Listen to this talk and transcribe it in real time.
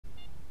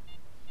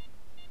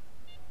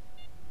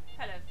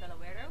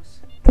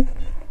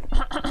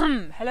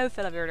Hello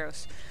fellow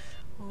weirdos.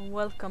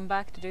 Welcome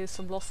back to do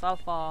some Lost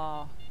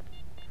Alpha.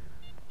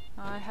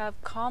 I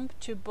have come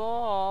to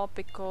Bob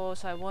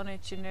because I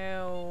wanted to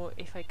know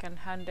if I can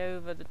hand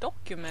over the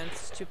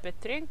documents to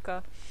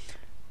Petrenka.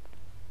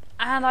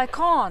 And I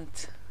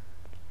can't!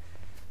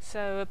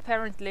 So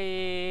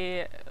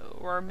apparently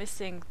we're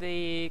missing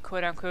the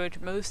quote-unquote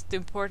most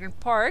important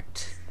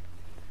part,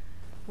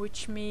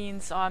 which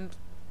means I'm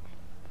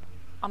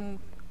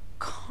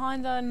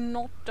kinda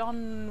not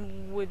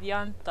done with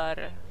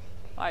Yantar.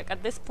 Like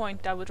at this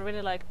point I would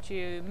really like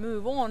to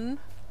move on,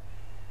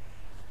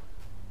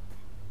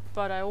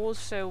 but I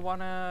also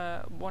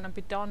wanna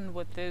be done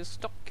with those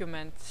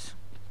documents.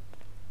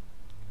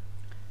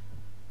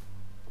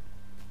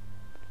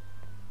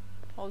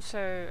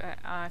 Also,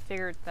 I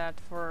figured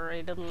that for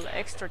a little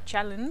extra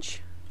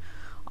challenge,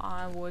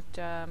 I would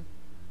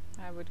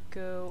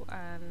go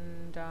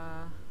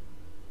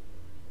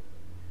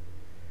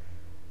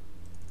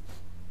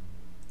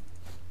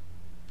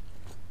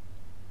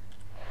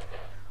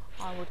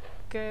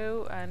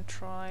and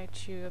try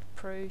to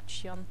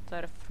approach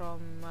Yantar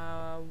from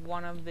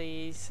one of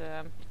these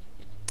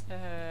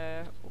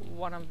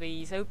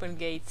open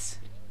gates.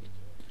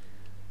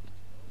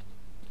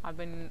 I've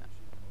been.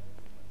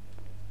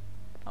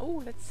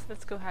 Oh,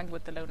 let's go hang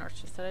with the loners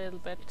just a little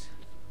bit.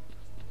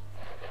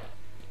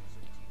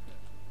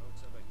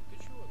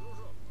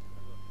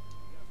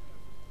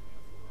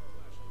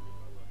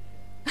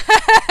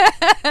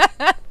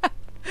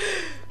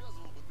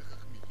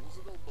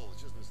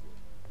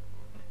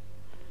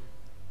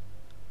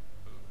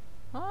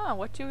 Ah,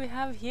 what do we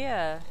have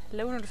here?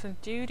 Loners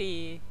and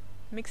duty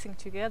mixing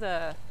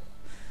together.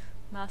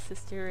 Mass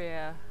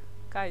hysteria.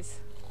 Guys,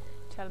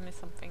 tell me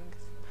something.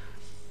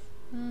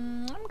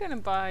 I'm gonna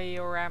buy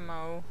your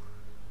ammo,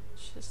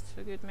 just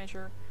for good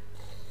measure.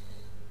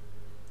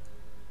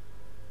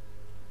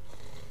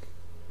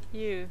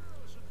 You.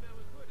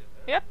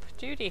 Yep,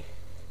 duty.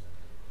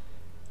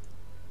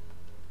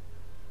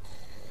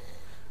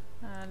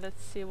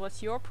 Let's see,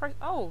 what's your price?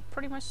 Oh,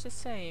 pretty much the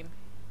same.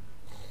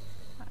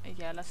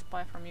 Yeah, let's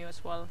buy from you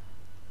as well.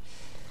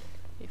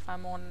 If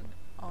I'm on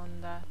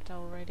that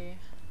already.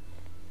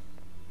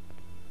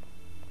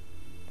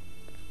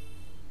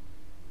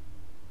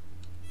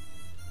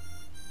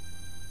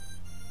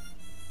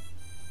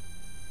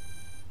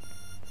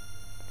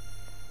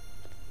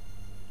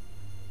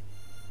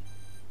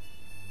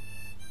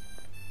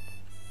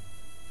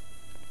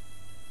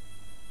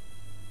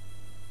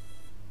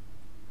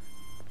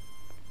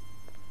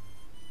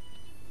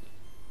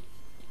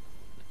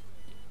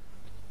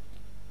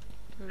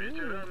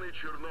 Ветераны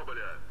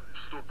Чернобыля,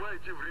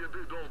 вступайте в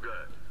ряды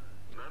долга.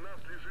 На нас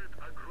лежит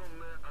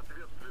огромная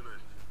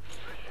ответственность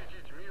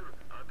защитить мир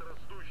от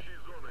растущей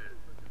зоны.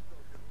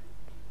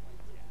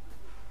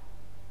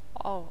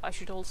 Oh, I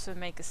should also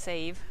make a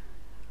save.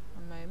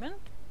 A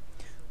moment.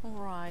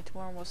 Alright,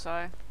 where was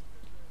I?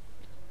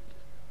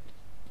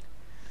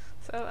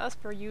 So, as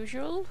per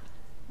usual,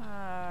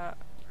 I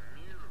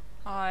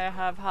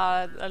have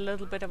had a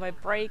little bit of a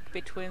break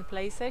between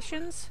play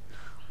sessions.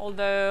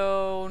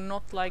 Although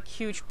not like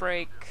huge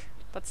break,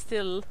 but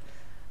still,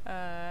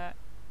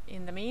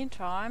 in the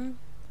meantime,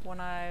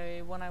 when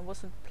I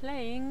wasn't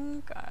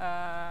playing,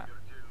 I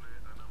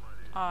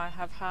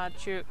have had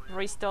to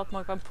restart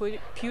my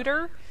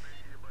computer,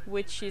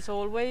 which is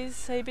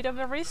always a bit of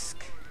a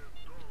risk.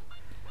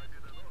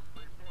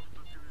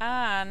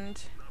 And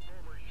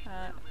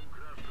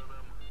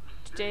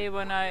today,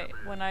 when I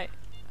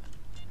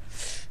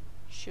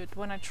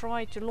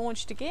tried to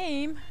launch the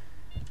game,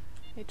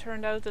 it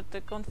turned out that the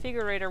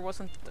configurator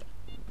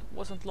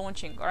wasn't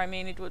launching, or I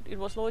mean it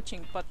was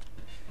launching, but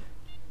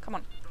come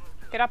on,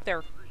 get up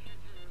there.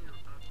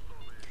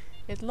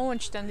 It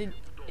launched and it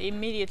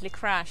immediately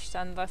crashed,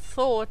 and I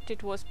thought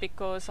it was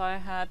because I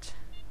had.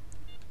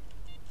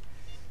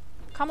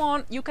 Come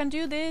on, you can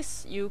do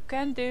this. You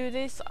can do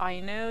this. I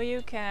know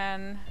you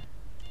can.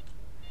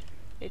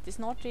 It is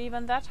not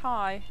even that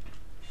high.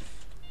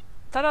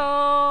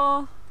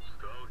 Ta-da!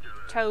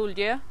 Told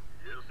you.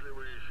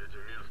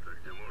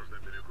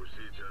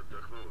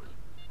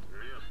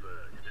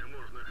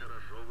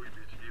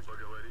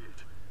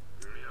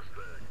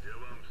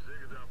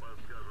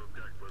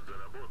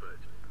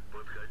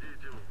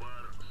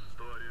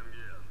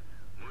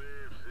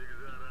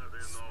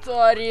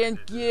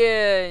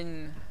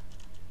 S.T.A.L.K.E.R.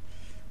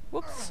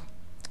 Whoops.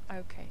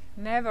 Okay,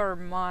 never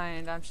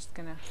mind. I'm just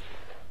gonna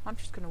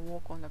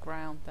walk on the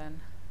ground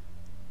then.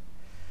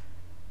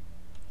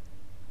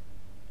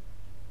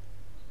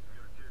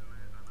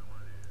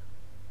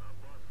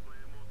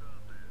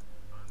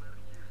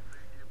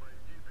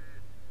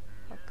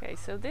 Okay,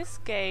 so this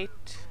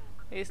gate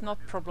is not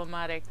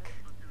problematic,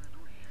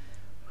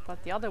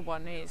 but the other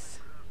one is.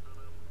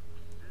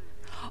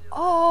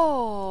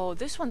 Oh,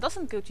 this one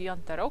doesn't go to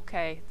Yantar.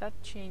 Okay, that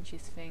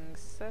changes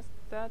things.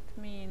 That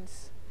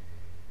means.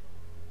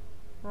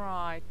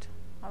 Right.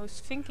 I was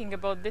thinking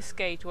about this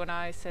gate when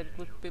I said it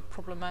would be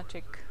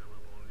problematic.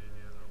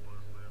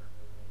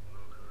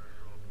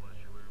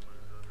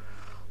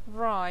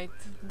 Right,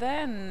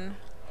 then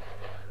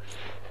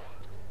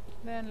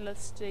Then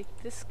let's take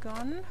this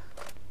gun.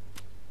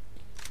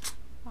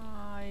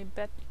 I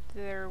bet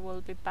there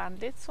will be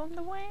bandits on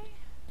the way.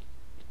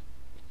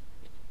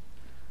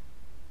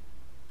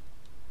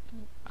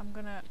 I'm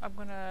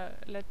gonna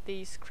let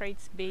these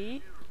crates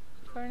be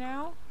for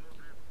now.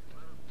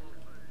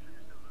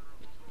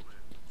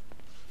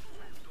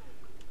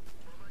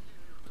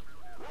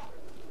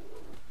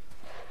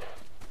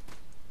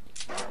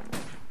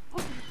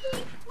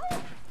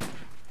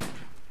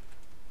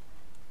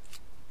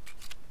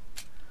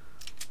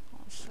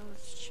 Also,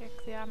 let's check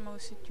the ammo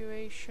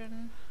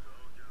situation.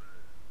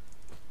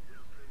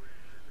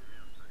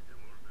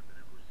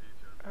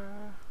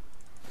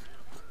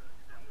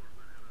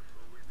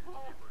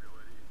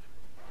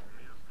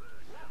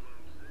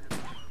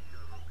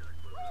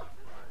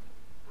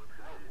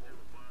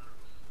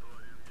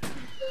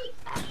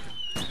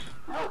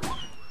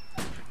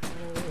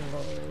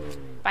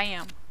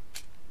 Bam!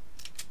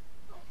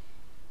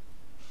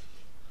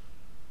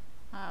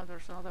 Ah,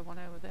 there's another one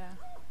over there.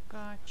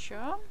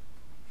 Gotcha.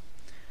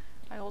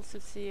 I also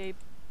see a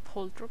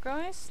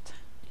poltergeist.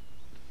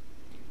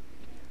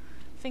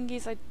 Thing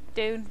is, I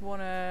don't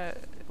want to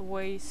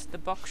waste the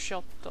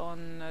buckshot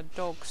on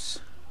dogs.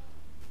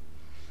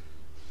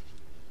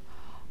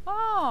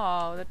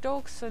 Oh, the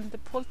dogs and the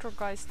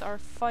poltergeist are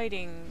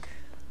fighting.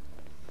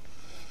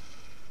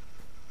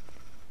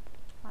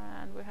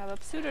 And we have a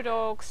pseudo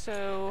dog,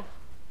 so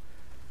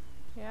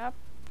yep,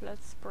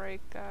 let's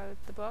break out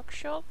the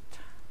buckshot.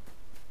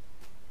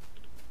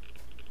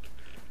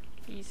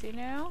 Easy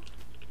now.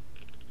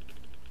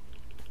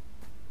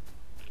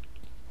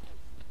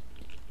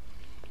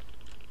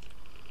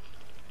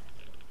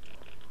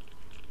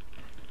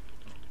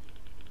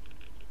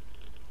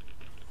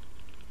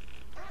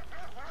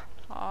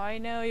 I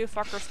know you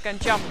fuckers can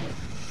jump.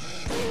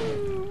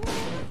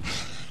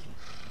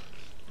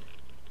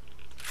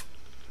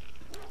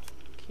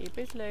 Keep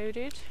it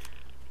loaded.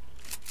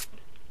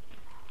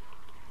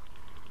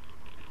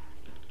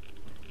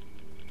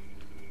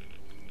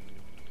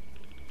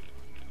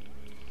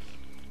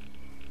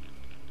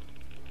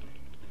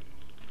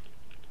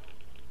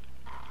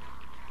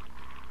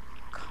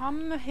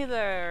 Come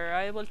hither,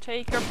 I will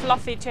take your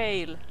fluffy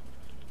tail.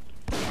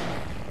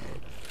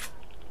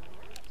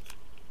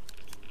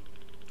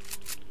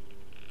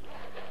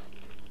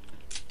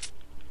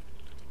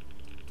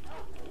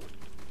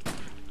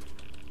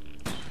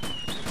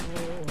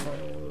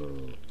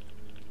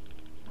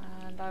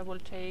 And I will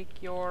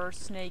take your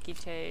snaky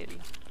tail.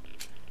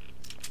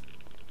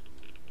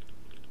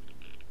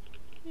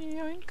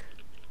 Yoink.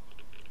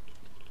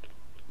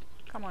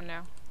 Come on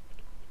now.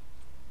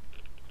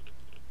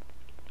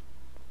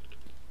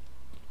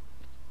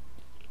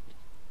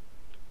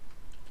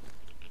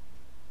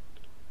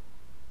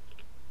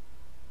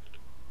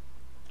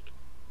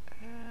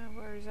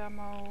 Where's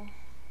ammo?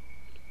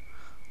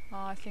 Oh,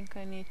 I think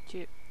I need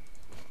to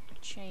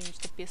change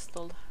the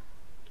pistol.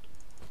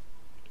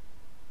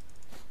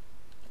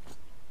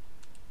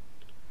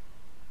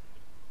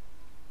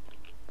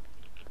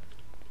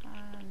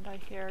 And I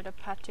hear the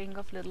patting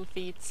of little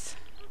feet.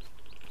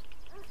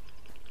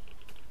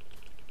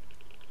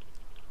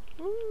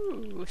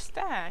 Ooh,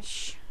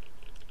 stash!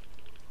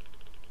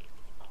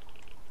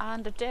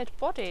 And a dead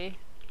body.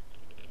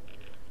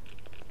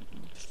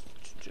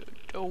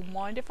 Don't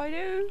mind if I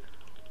do.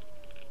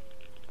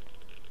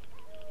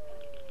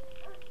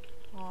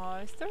 Oh,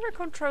 is there a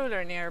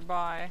controller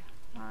nearby?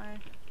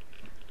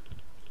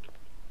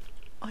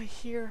 I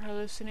hear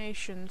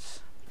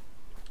hallucinations.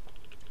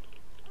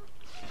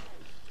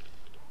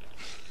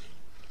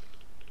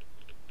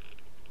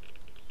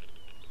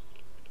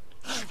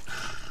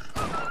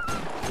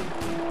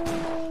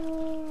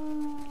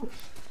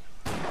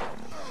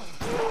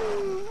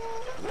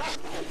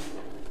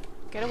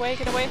 Get away,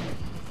 get away.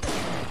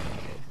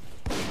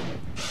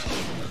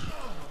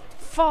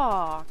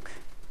 Fuck.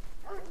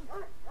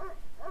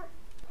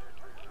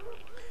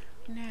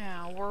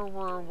 Now, where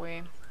were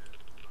we?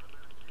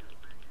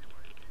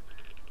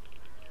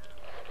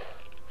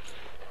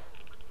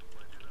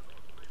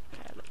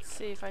 Okay, let's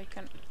see if I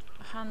can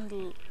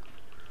handle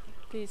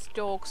these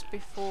dogs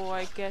before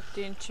I get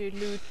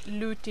into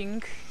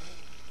looting.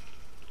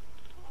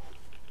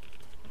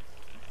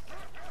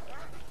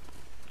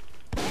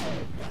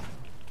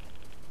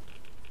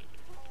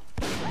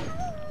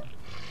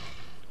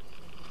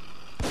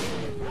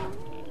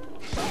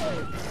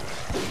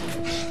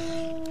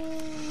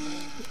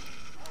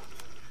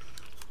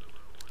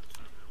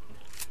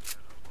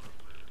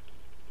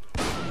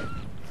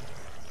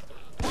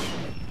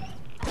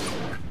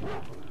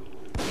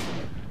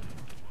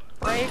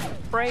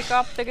 Break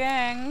up the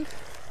gang.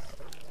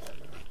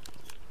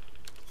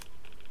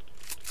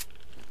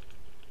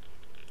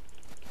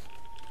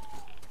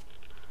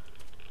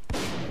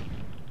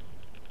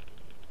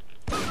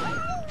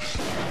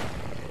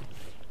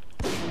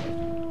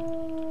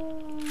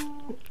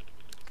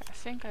 I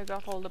think I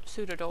got all the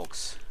pseudo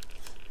dogs.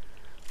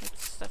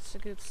 That's a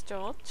good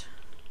start.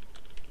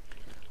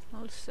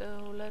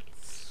 Also,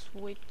 let's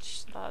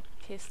switch that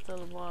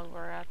pistol while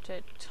we're at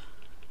it.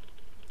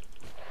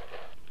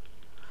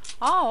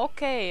 Oh,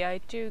 okay, I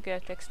do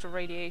get extra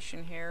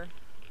radiation here.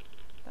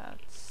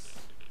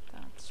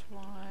 That's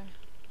why.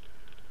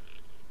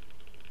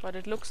 But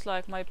it looks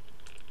like my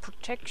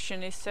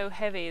protection is so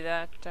heavy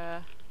that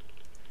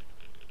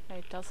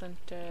it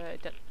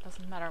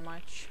doesn't matter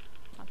much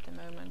at the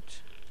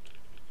moment.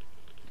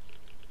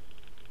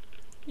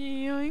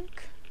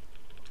 Yoink!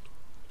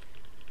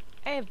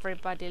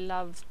 Everybody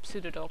loves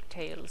pseudodog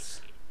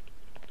tails.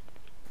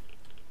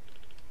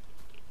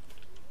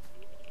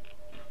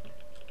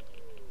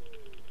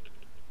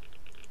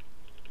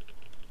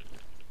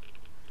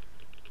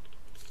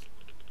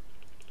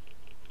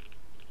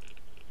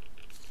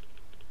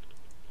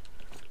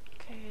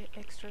 Okay,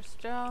 extra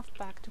stuff,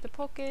 back to the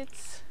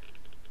pockets.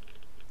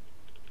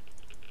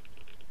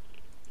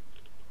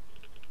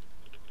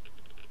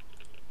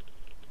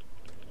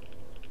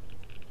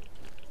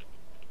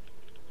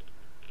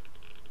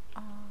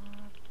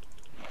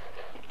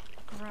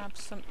 Grab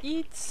some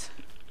eats.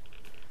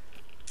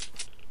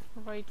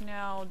 Right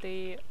now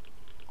the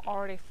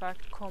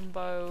artifact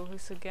combo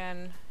is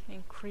again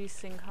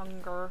increasing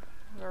hunger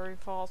very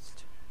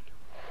fast.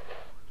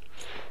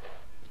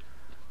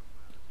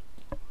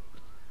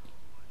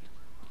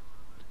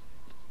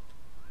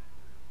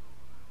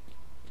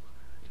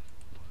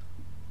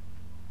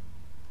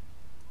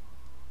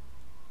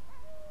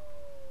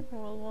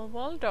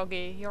 Well,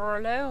 doggy, you're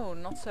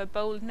alone. Not so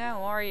bold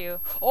now, are you?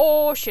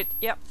 Oh shit,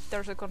 yep,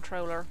 there's a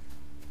controller.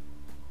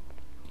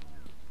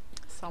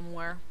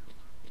 Somewhere.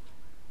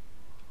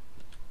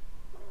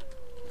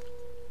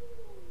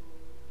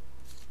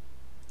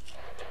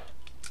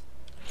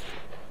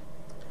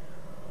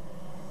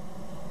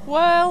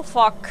 Well,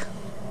 fuck.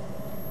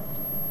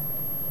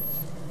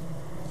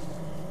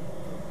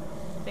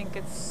 I think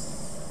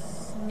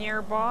it's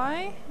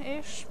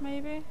nearby-ish,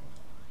 maybe?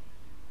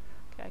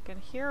 Okay, I can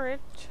hear it.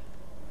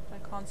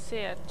 I can't see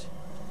it.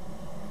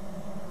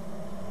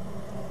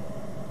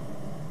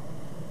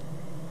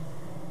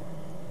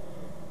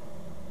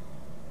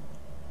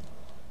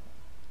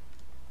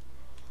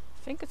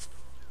 I think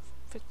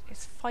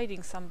it's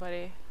fighting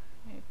somebody,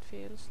 it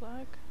feels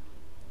like.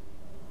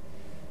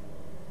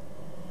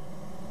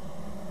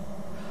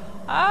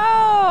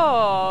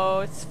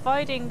 Oh, it's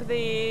fighting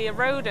the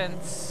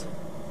rodents.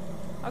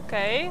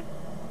 Okay,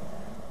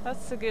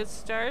 that's a good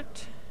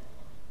start.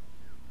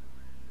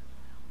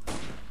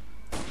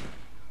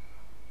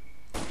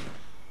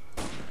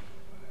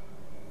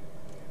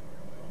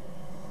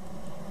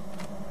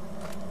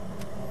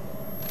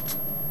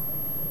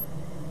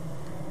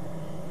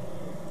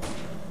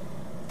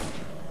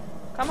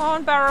 Come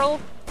on, barrel.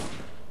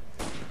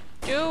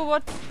 Do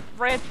what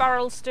red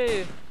barrels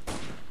do.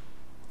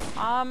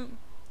 I'm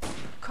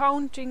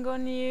counting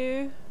on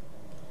you.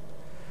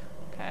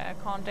 Okay, I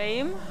can't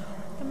aim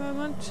at the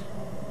moment.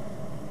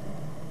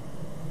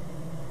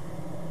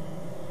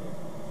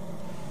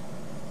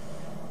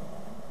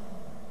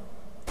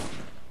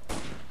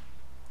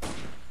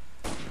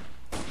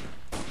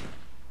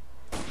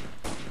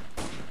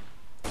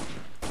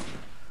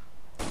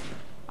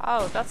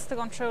 Oh, that's the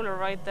controller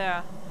right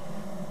there.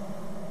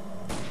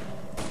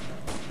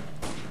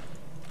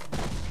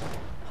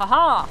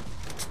 Haha!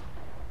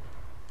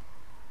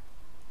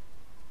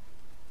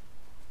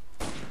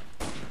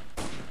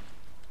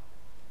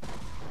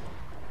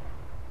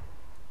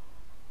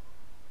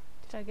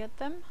 Did I get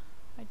them?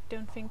 I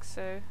don't think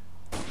so.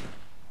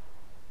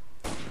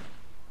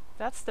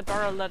 That's the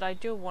barrel that I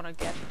do want to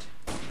get.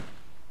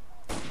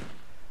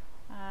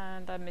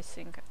 And I'm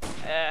missing.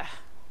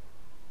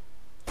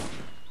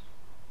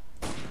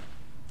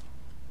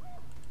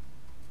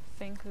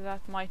 Think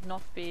that might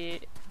not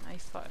be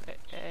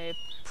a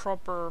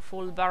proper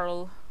full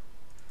barrel.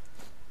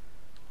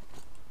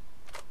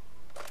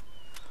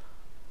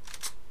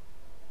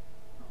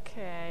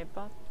 Okay,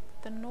 but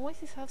the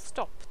noises have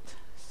stopped,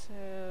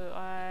 so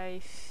I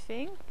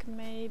think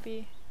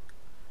maybe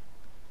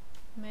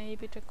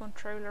the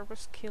controller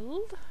was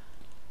killed.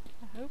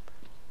 I hope.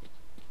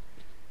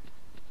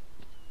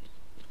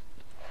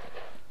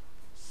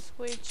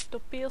 Switch to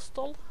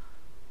pistol.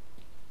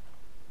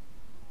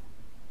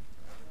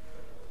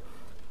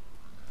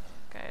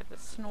 Okay, the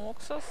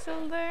snorks are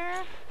still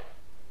there.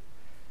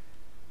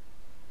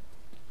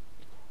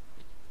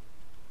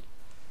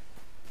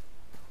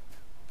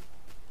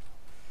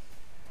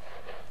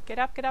 Get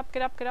up, get up,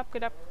 get up, get up,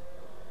 get up.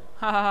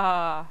 Ha ha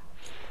ha.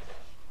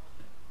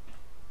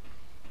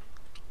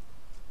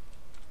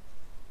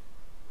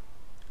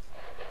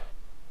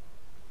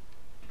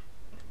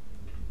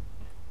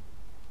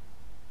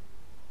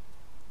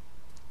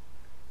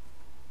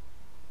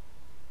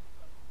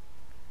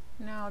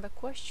 Now the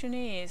question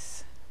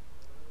is,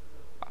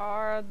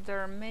 are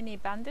there many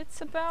bandits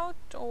about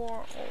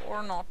or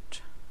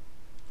not?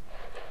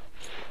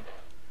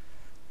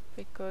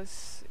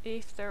 Because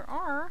if there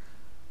are,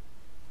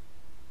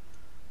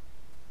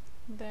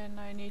 then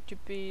I need to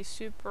be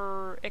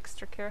super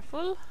extra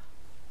careful.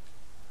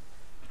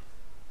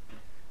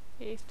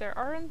 If there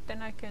aren't,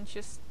 then I can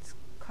just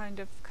kind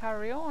of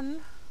carry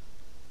on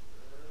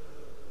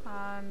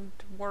and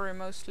worry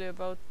mostly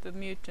about the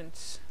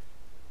mutants.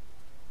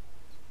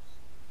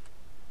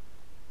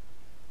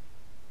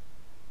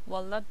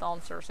 Well, that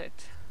answers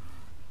it.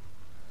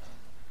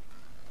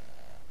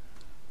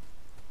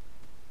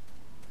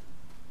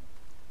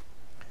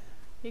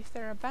 If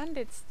there are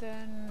bandits,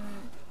 then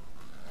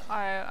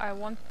I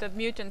want the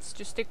mutants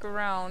to stick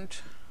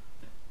around.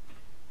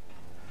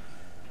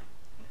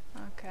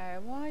 Okay,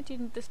 why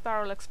didn't this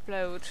barrel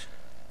explode?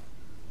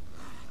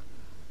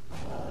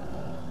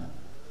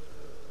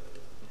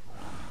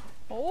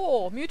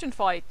 Oh, mutant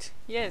fight!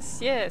 Yes,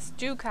 yes,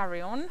 do carry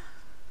on.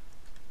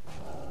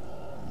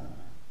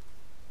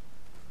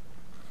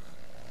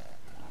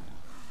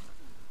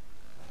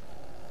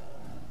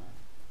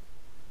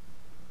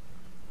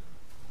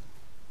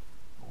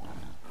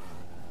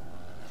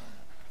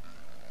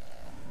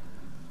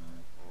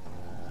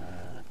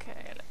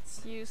 Okay,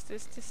 let's use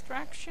this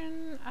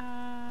distraction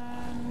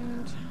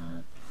and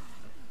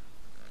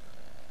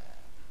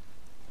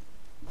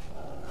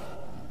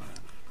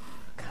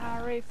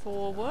carry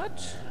forward.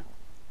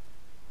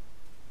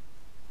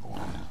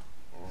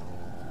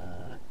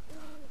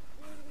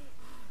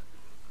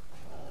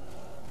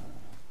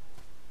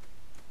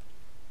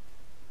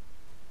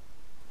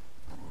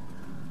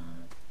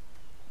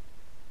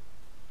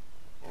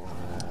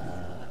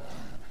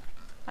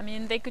 I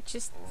mean, they could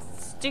just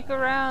stick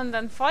around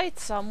and fight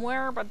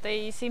somewhere, but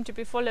they seem to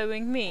be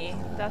following me.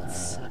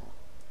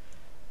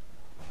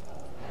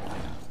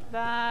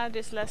 That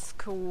is less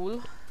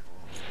cool.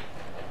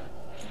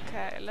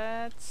 Okay,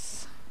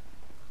 let's...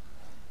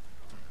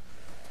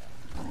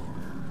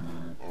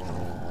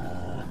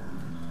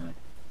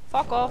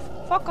 Fuck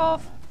off! Fuck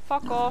off!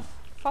 Fuck off!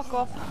 Fuck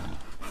off!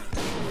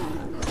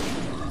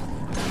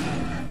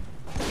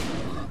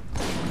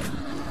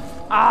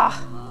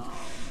 Ah!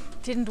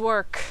 Didn't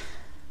work.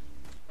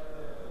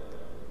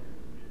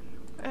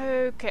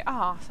 Okay,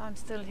 so I'm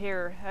still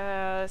here.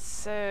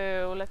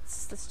 So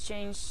let's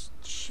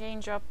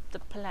change up the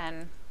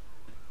plan.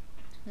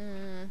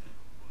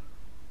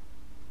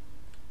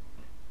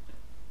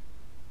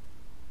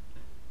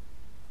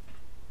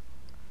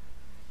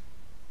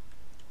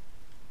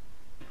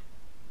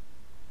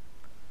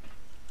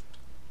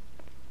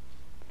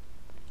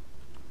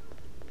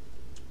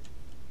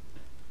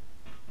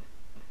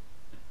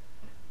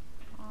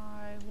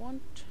 I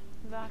want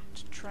that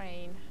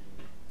train.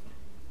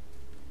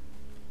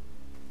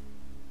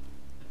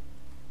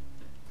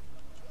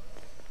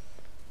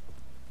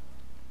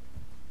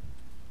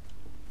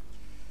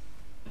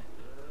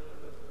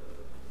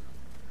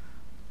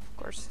 Of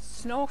course,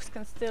 Snorks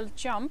can still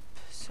jump,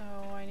 so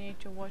I need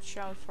to watch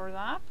out for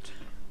that.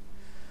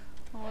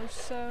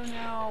 Also,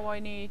 now I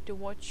need to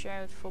watch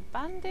out for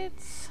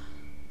bandits.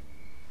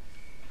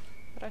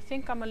 But I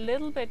think I'm a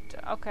little bit...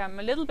 Okay, I'm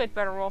a little bit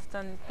better off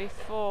than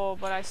before,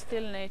 but I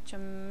still need to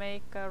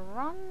make a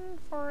run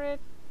for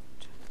it.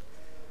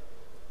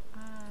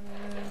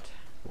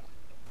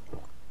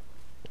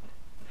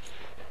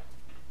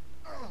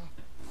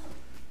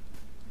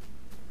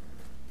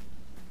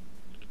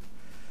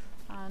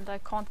 And I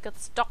can't get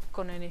stuck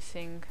on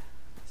anything,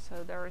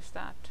 so there is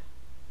that.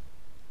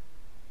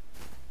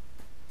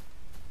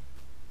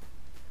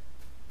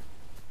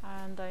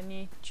 And I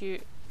need to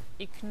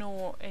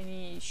ignore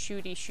any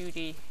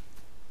shooty.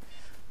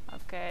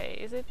 Okay,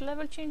 is it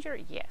level changer?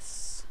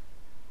 Yes.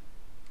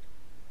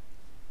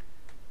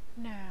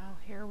 Now,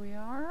 here we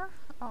are.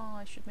 Oh,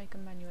 I should make a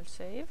manual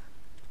save.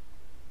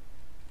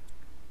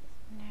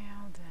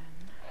 Now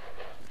then.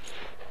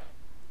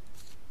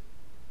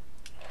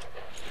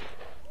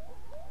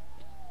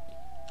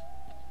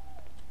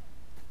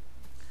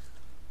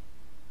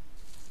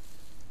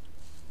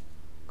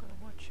 Gotta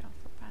watch out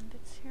for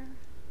bandits here.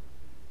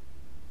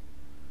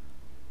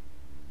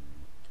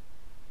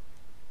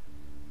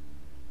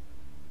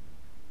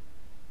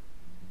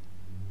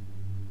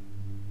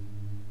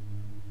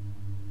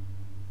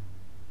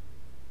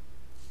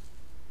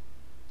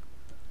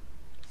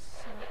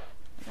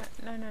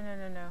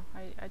 No.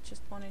 I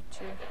just wanted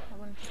to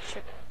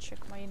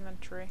check my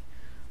inventory.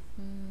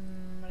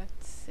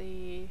 Let's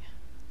see.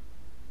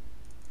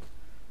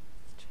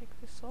 Let's take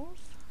this off.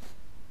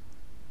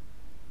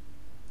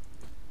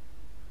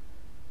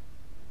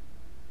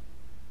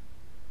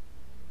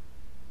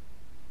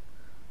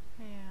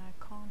 Yeah, I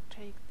can't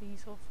take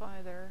these off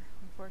either,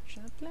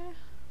 unfortunately.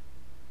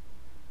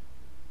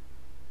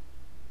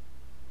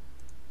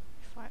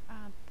 If I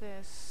add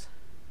this.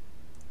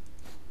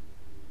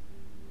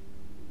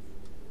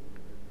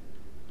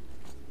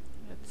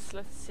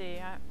 Let's see.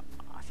 I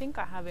think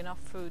I have enough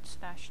food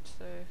stashed,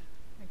 so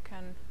I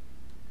can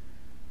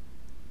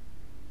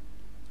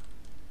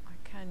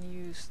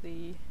use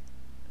the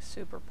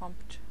super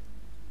pumped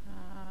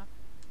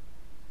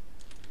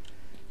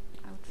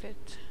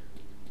outfit.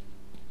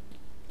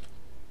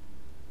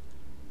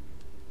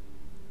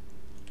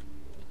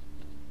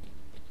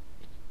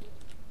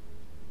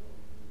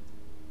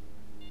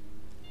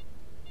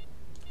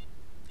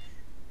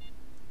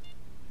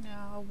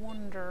 Now I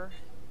wonder,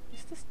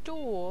 is this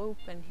door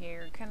open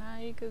here? Can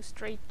I go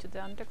straight to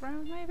the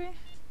underground maybe?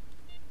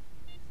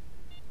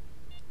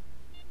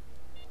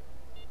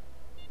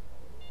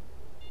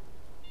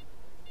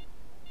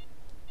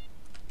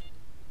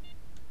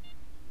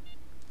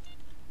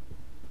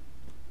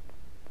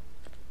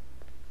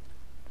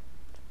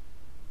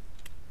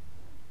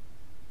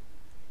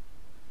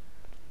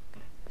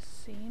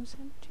 Seems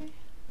empty.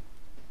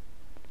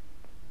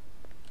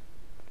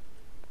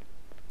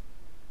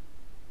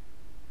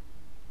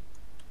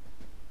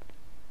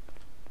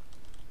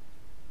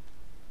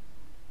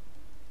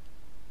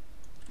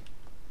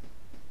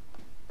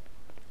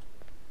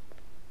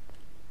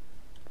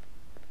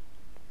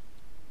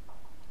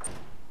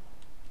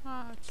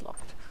 Ah, it's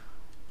locked.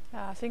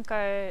 I think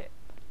I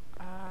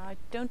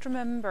don't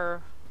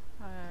remember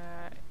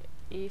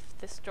if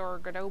the store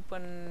got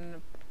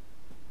open,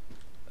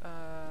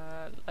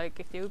 like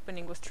if the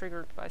opening was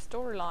triggered by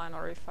storyline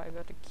or if I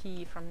got a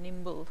key from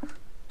Nimble.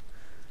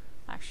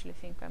 I actually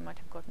think I might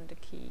have gotten the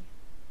key.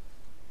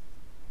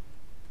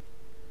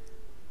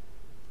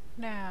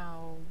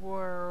 Now,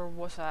 where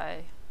was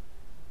I?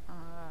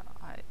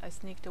 I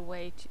sneaked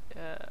away to,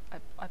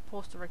 I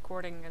paused the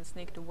recording and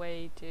sneaked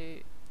away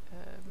to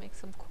make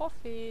some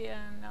coffee,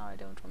 and now I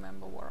don't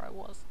remember where I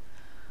was.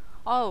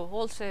 Oh,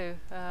 also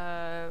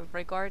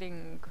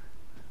regarding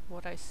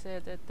what I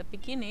said at the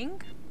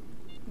beginning,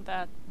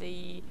 that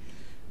the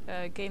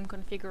game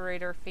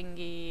configurator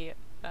thingy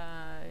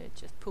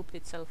just pooped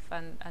itself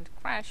and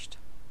crashed.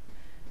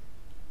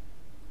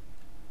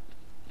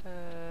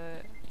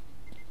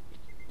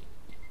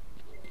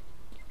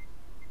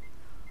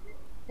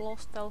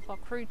 Lost Alpha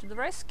crew to the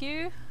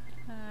rescue.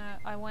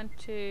 I went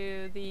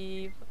to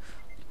the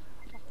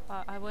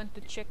I went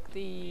to check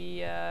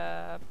the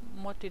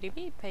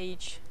ModTV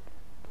page,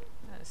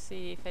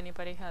 see if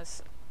anybody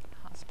has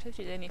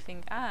posted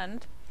anything,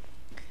 and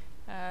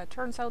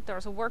turns out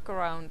there's a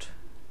workaround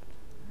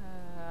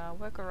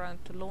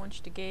to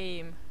launch the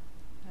game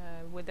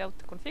without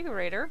the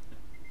configurator.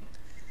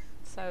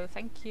 So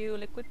thank you,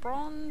 Liquid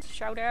Bronze,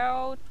 shout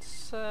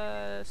outs,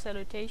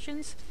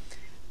 salutations.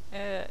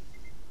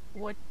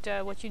 What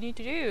you need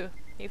to do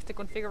if the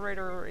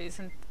configurator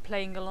isn't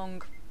playing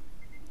along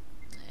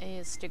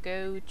is to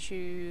go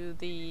to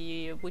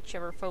the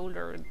whichever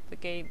folder the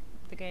game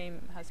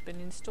has been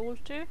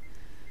installed to,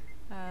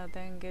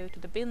 then go to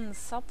the bin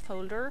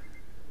subfolder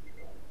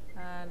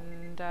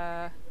and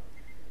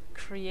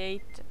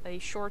create a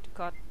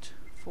shortcut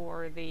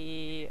for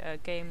the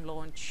game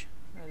launch,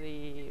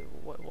 the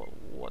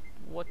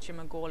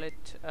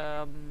whatchamacallit,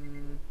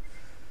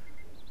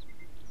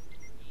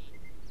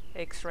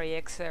 X-ray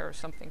XR or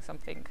something.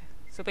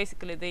 So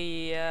basically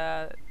the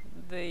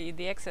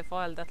exe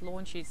file that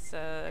launches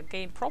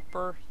game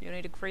proper, you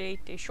need to create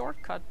a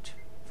shortcut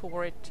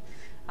for it,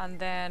 and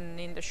then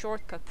in the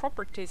shortcut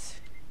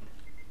properties,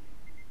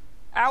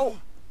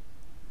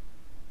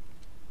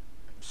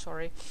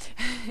 sorry,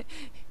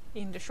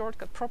 in the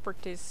shortcut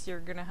properties you're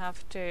gonna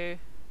have to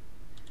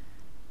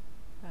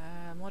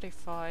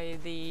modify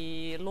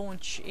the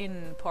launch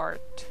in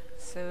part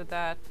so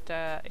that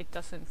it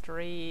doesn't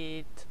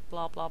read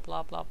blah blah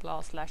blah blah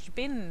blah /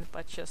 bin,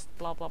 but just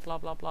blah blah blah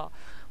blah blah,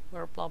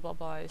 where blah blah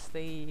blah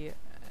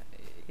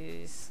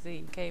is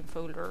the game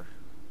folder.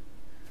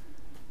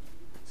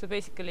 So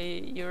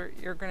basically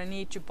you're gonna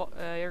need to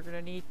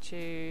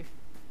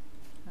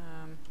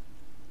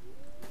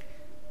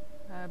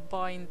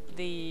bind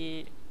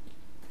the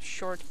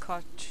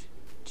shortcut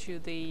to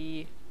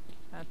the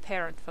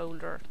parent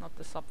folder, not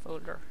the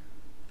subfolder.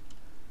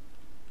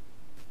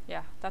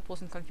 Yeah, that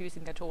wasn't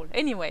confusing at all.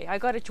 Anyway, I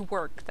got it to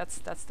work. That's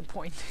the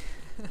point.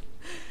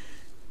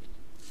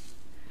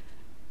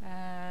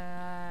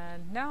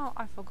 Now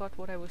I forgot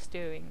what I was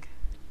doing.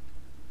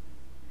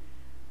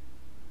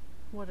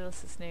 What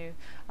else is new?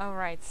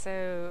 Alright,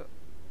 so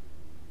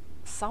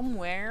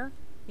somewhere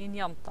in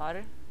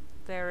Yantar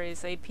there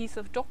is a piece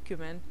of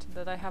document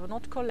that I have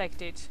not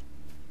collected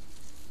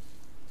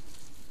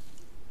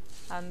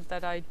and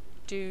that I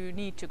do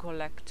need to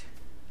collect,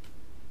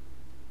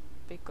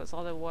 because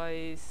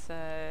otherwise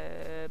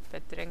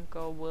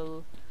Petrenko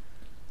will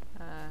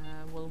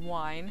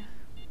whine.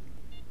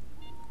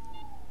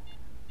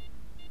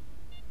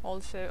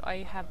 Also, I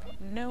have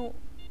no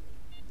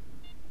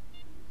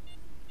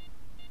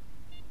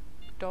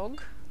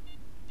dog.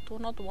 Do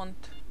not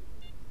want.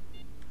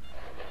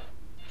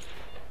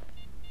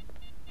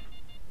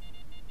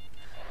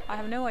 I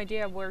have no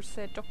idea where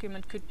said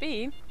document could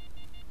be.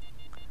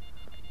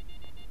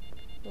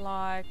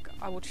 Like,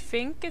 I would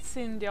think it's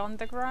in the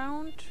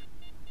underground,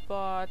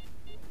 but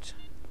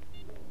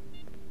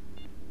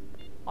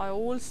I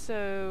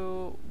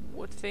also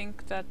would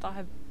think that I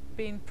have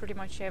been pretty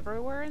much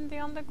everywhere in the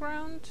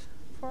underground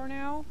for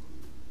now.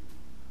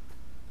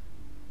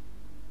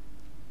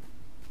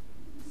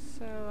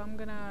 So I'm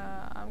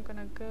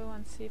gonna go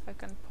and see if I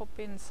can pop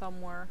in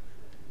somewhere.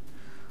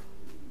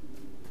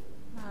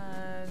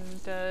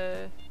 And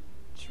to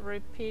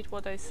repeat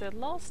what I said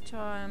last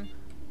time,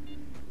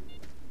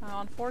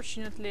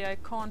 unfortunately I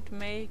can't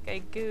make a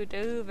good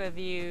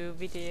overview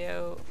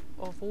video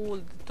of all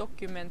the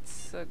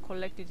documents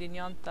collected in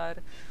Yantar,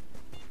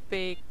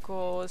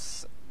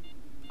 because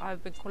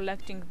I've been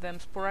collecting them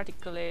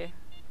sporadically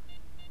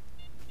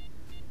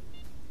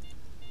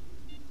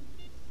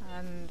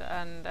and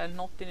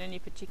not in any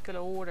particular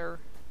order,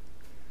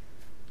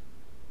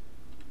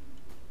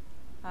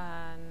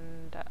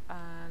 and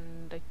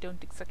I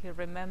don't exactly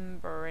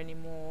remember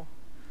anymore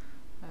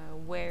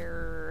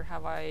where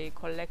have I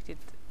collected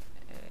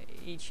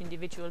each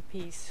individual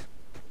piece.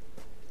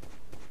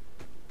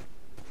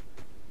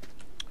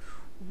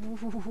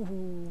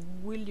 Ooh,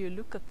 will you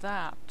look at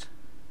that?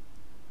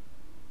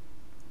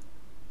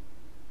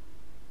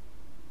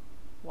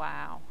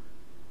 Wow.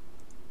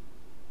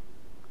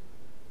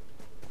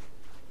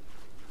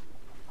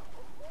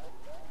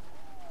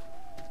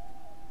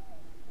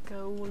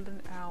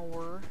 Golden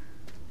hour.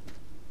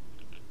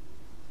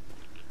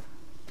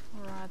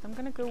 Alright, I'm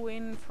gonna go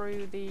in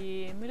through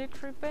the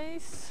military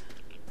base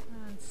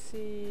and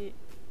see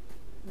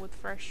with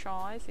fresh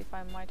eyes if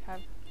I might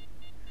have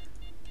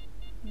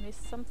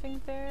missed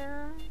something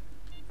there.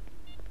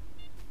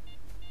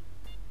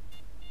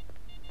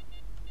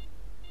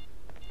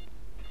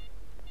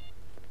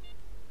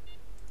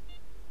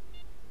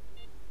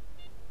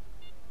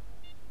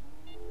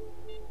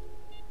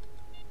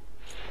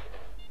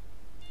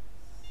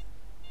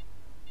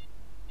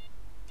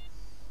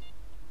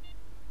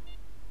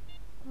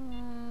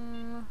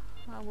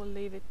 I will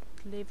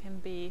leave him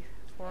be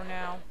for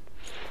now.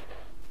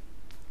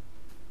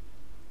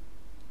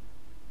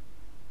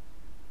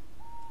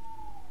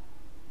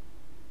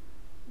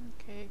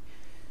 Okay,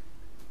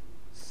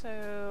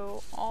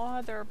 so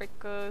either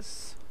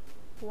because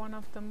one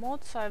of the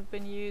mods I've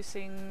been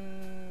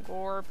using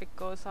or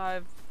because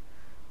I've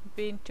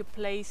been to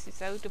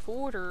places out of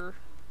order,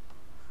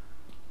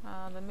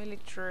 the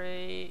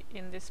military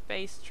in this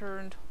base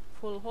turned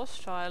full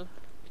hostile,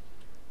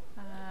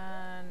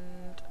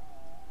 and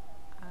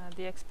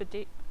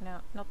the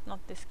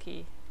not this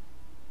key,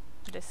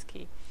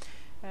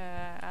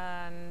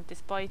 and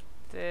despite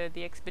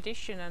the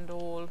expedition and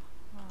all,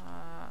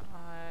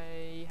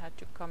 I had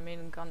to come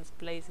in guns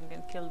blazing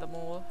and kill them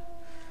all,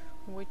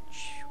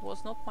 which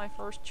was not my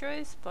first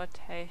choice, but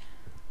hey,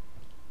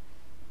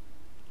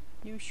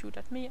 you shoot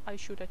at me, I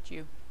shoot at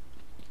you.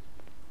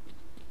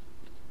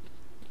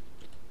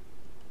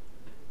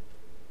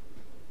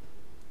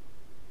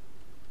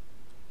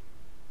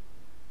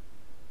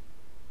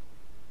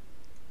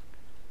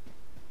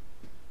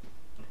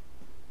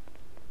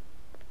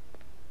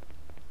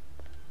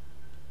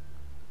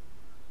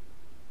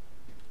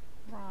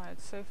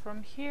 So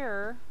from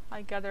here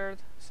I gathered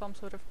some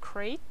sort of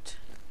crate.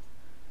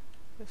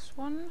 This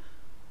one.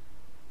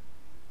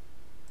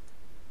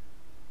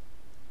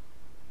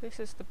 This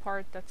is the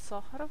part that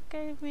Sakharov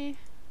gave me.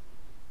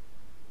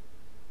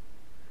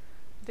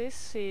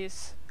 This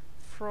is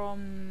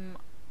from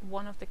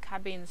one of the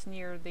cabins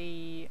near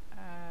the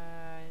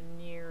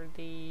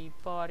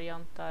Bar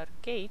Yantar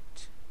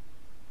gate.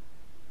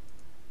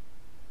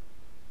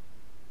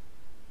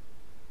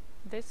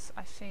 This,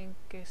 I think,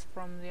 is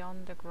from the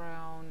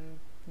underground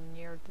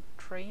near the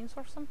trains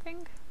or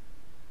something.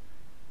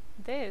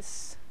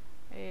 This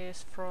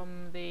is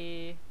from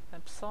the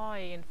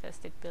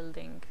Psi-infested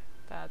building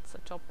that's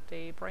atop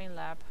the brain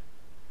lab.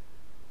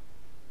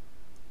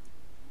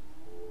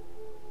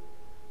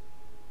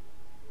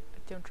 I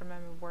don't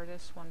remember where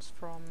this one's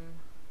from,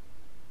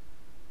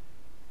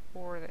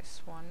 or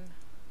this one.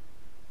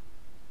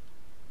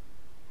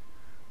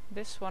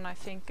 This one, I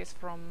think, is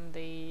from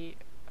the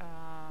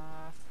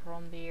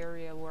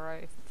area where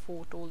I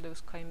fought all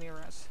those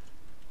chimeras.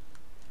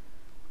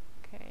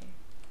 Okay,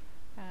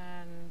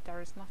 and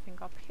there is nothing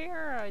up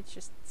here. I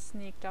just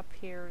sneaked up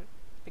here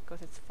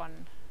because it's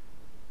fun.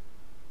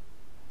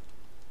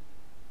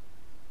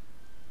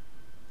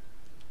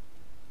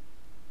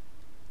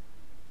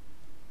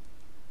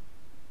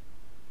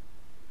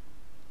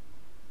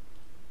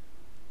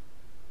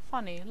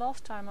 Funny,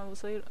 last time I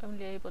was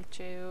only able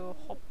to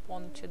hop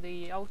onto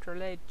the outer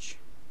ledge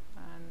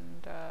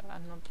and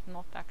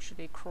not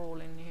actually crawl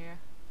in here.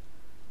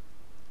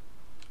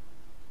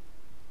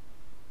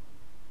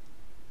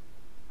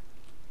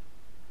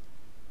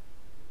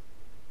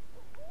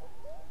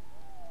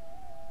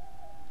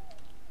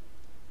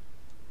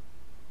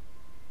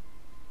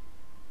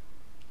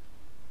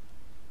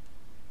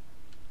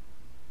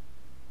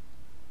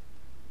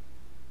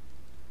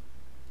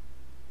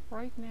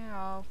 Right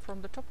now,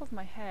 from the top of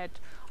my head,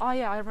 oh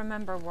yeah, I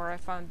remember where I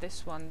found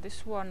this one.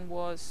 This one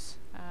was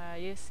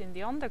yes, in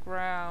the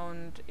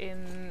underground.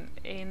 In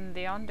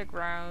the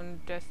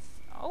underground.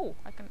 Oh,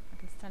 I can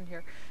stand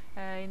here.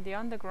 In the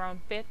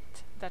underground bit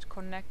that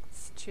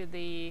connects to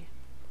the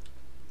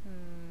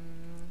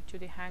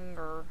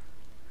hangar.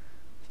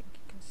 I think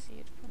you can see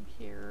it from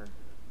here.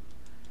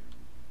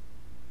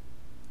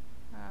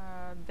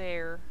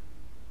 There.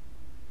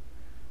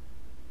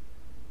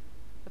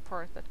 The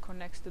part that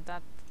connects to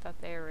that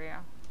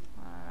area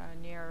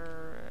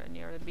near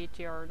the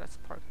BTR that's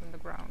parked on the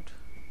ground.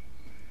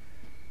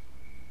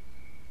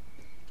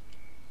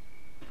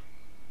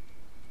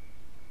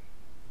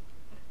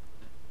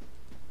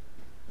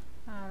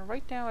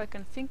 Right now I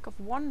can think of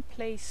one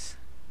place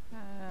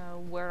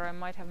where I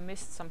might have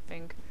missed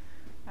something,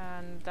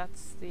 and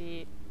that's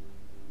the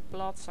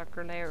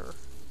bloodsucker lair,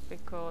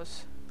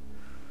 because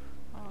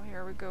oh,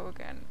 here we go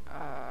again.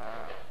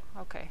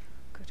 Okay,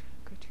 good.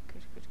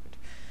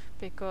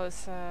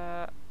 Because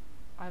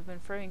I've been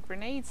throwing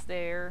grenades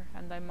there,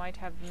 and I might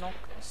have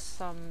knocked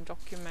some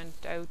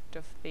document out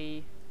of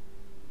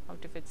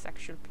its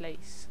actual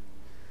place.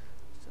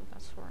 So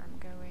that's where I'm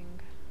going.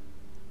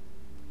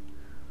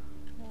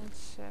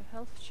 Also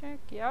health check.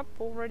 Yep,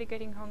 already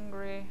getting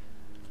hungry.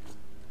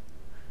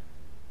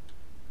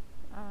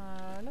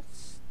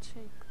 Let's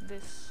take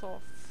this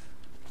off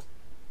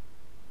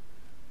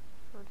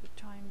for the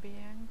time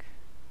being.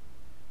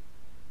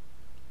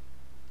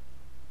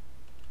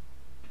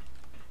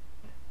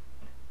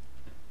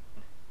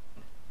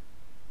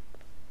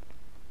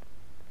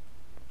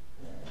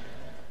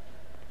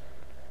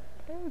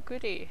 Oh,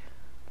 goody.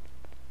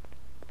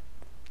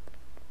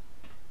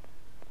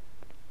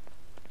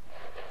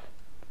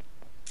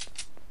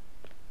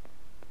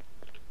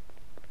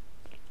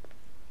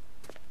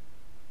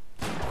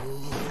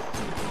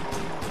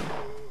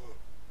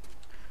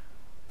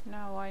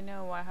 Now I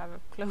know I have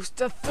closed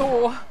the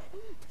door.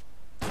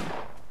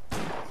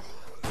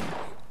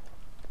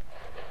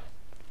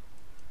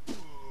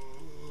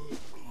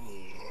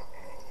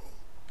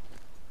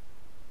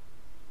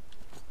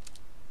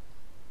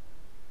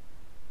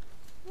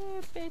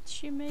 Oh,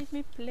 bitch, you made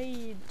me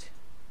bleed.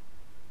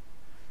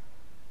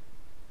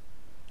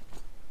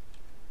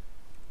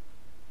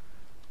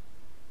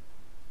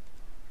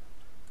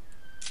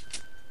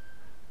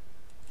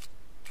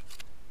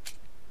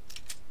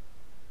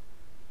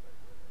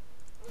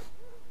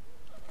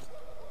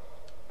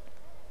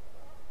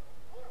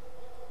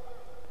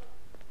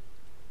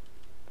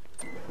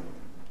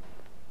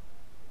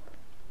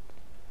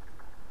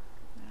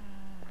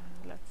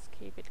 Let's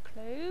keep it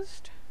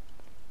closed.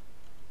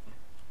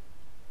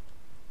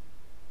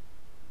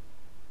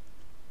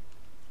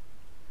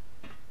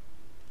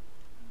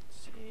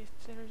 Let's see if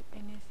there's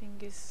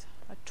anything is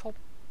atop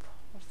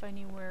of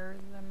anywhere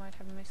that I might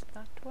have missed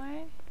that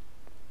way.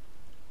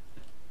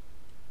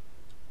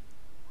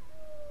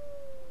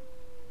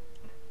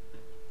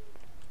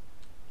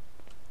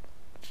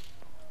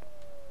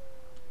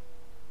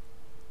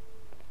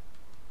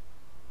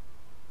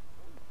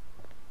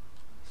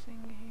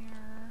 Nothing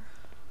here.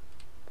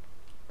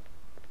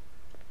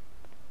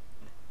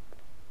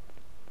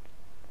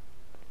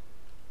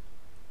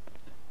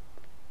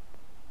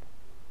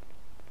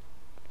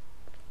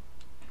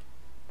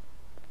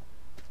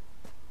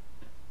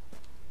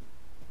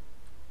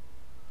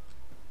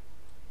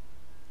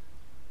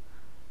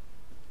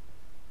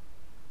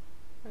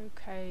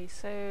 Okay,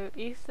 so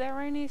if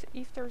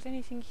there's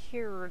anything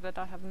here that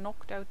I have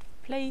knocked out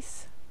of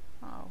place,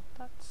 oh,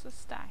 that's a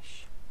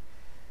stash.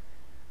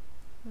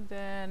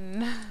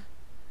 Then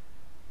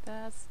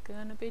that's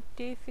gonna be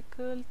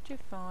difficult to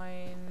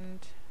find.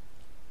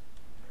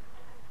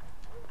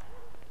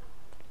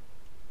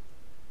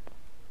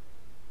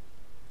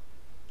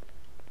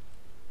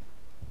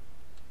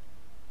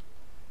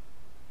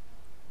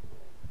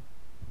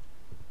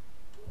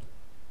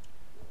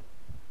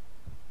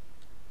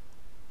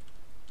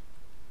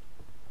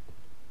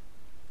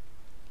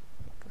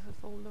 Because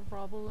of all the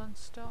rubble and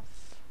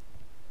stuff.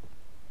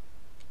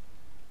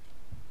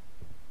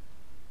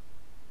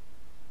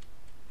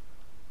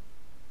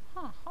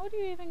 Huh, how do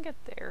you even get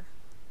there?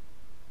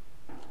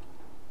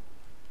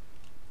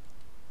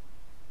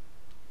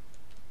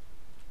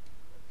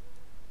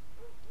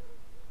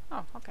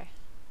 Oh, okay.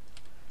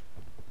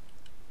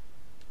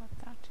 But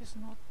that is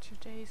not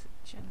today's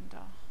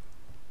agenda.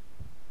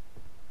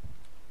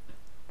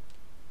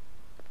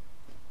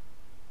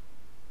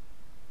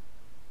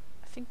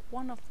 I think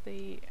one of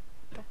the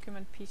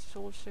document pieces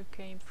also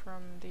came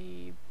from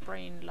the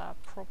brain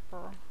lab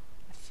proper,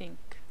 I think.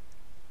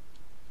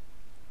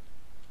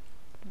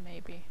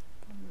 Maybe.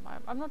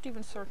 I'm not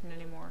even certain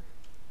anymore.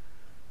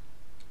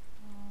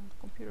 The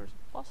computers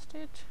are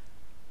busted.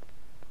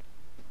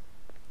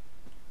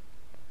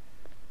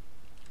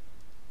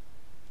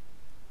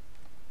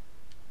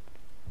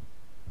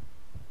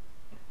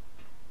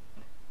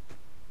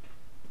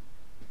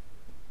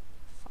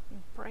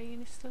 Fucking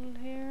brain is still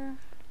here.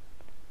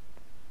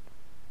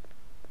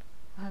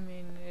 I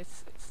mean,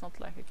 it's not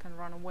like it can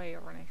run away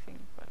or anything,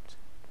 but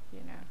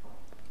you know.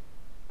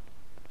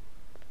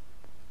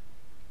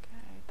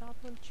 Okay,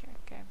 double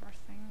check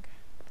everything.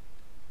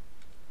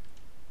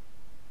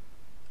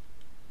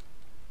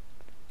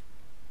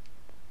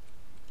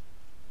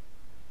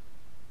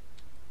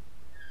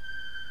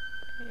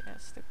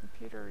 Yes, the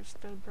computer is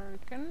still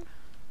broken.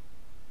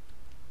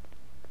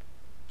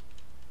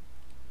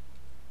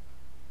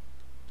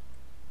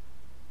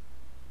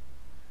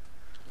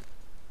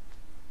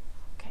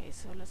 Okay,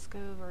 so let's go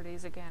over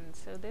these again.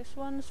 So this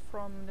one's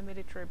from the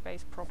military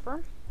base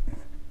proper.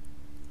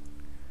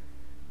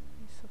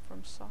 These are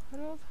from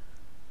Sakharov.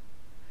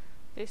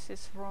 This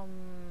is from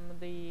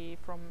a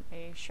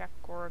shack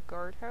or a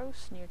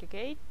guardhouse near the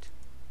gate.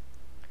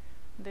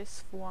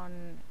 This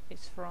one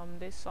is from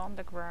this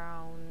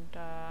underground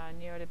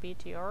near the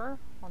BTR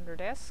on their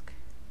desk.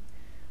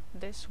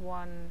 This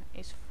one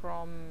is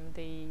from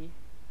the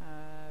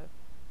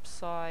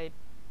psi-infested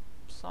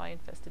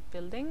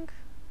building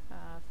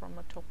from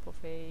the top of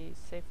a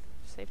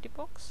safety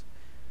box.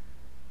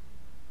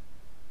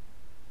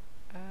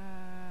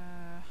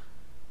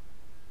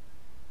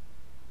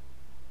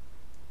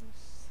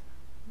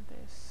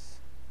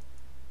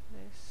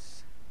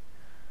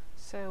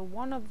 So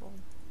one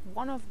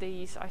of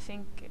these, I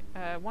think,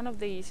 one of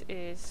these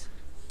is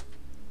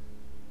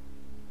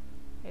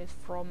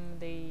from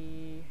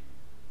the,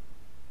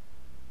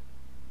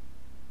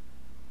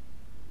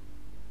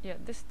 yeah,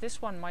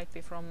 this one might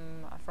be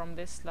from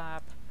this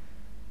lab.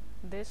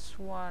 This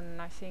one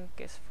I think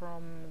is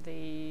from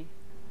the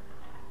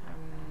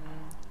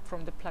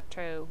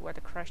plateau where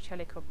the crashed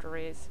helicopter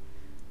is,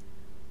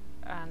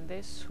 and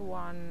this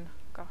one,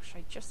 gosh,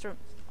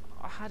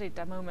 I had it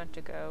a moment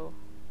ago.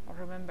 I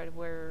remembered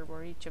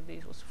where each of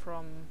these was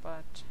from,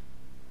 but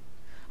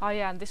oh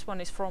yeah, and this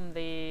one is from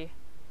the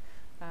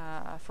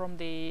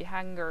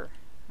hangar,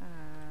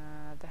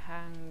 the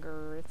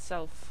hangar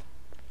itself,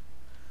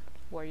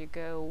 where you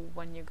go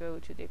when you go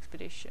to the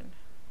expedition.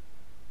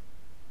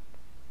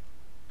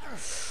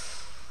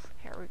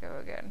 Here we go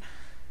again.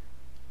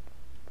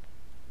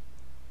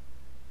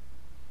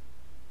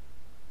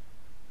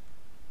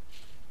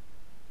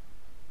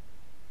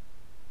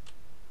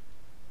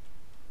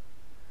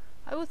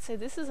 I would say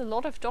this is a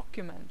lot of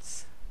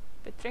documents.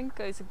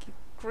 Petrenko is a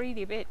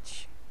greedy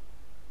bitch.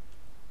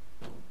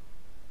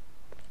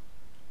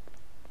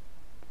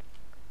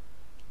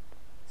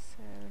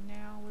 So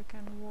now we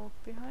can walk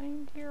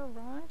behind here,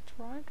 right.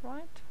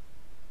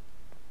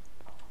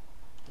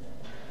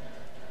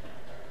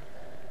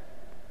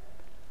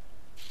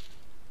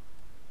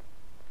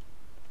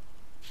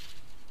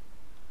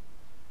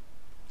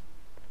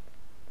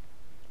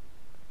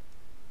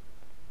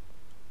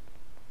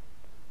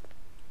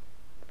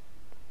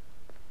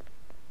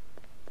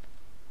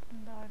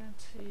 And I don't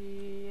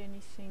see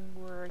anything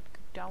where I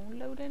could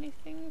download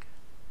anything.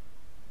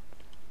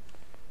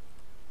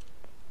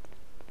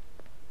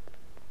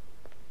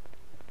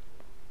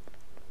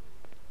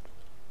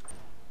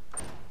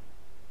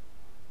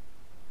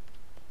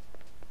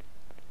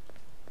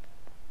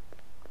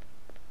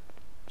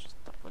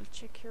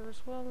 Check here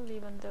as well,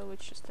 even though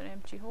it's just an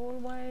empty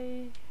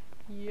hallway.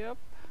 Yep.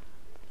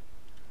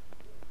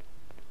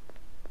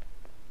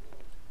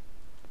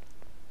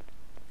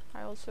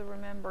 I also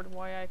remembered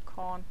why I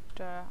can't,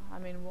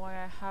 why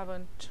I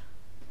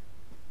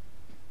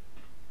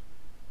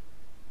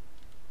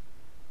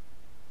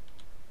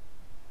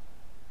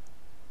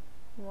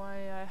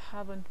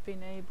haven't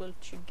been able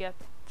to get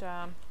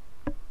a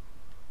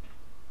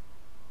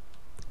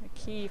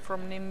key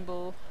from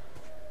Nimble.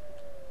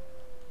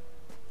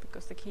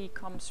 Because the key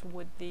comes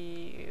with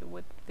the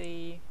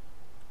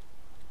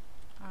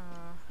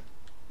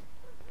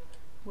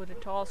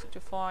task to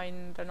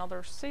find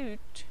another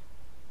suit,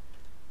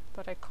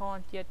 but I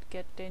can't yet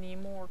get any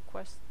more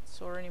quests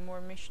or any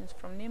more missions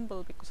from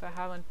Nimble because I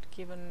haven't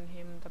given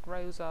him the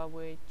Rosa,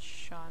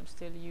 which I'm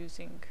still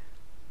using.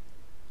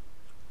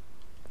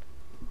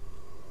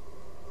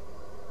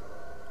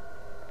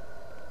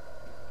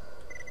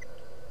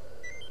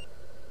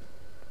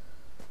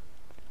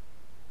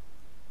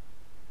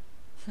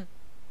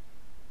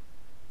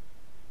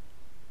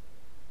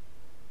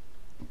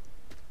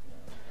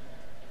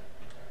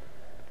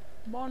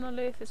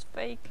 Monolith is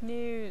fake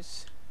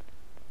news.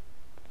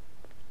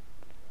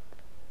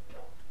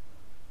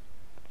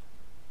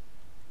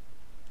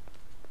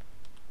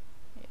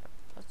 Yep,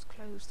 let's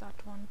close that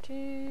one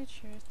too,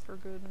 just for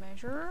good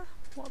measure.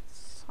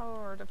 How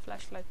are the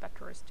flashlight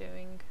batteries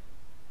doing?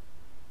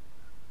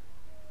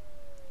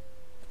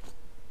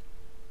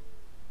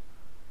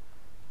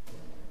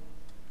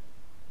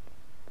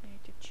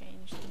 Need to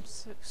change them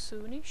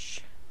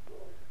soonish.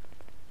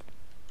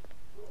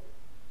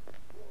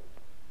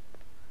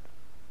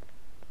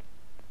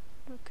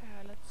 Okay,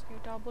 let's go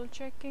double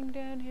checking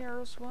down here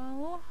as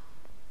well.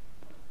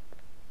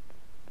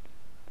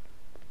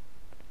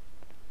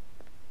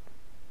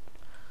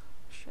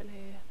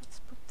 Actually,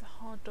 let's put the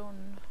HUD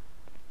on.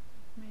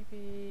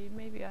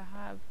 Maybe I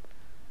have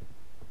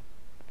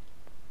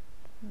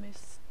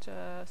missed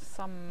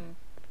some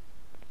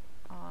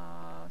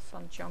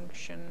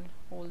junction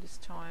all this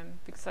time,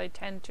 because I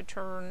tend to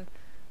turn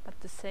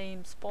at the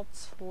same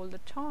spots all the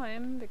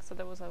time, because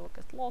otherwise I will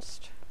get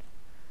lost.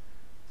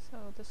 So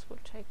this will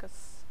take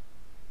us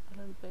a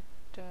little bit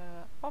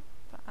up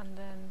and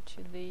then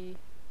to the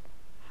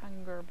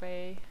hangar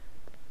bay.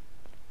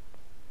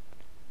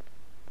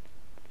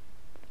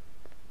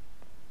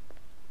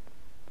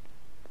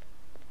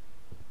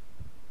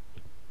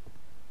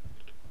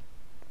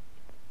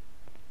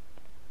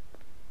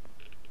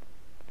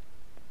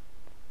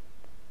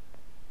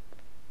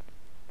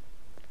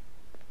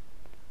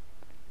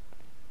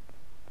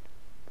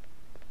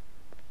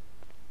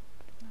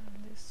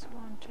 And this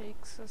one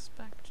takes us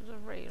back to the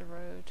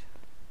railroad.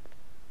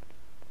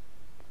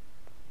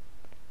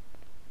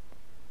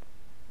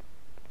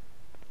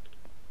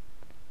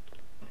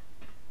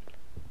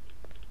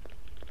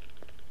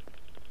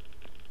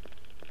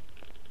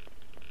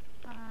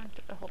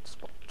 A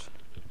hotspot.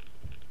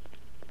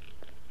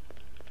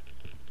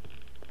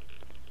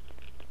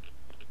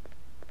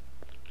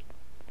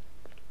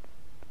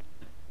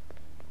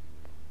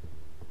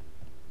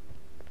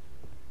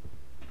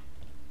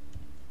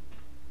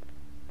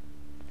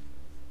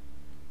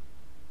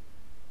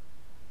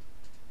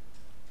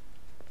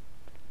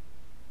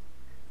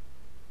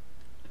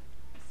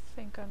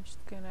 I'm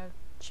just gonna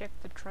check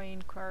the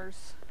train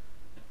cars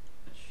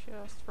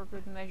just for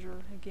good measure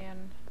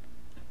again.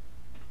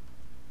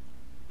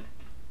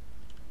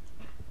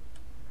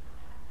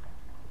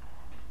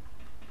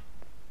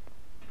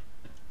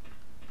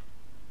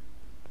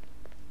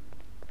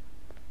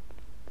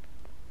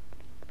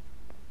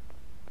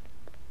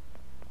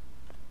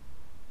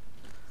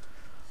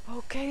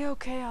 Okay,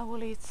 okay, I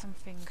will eat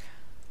something.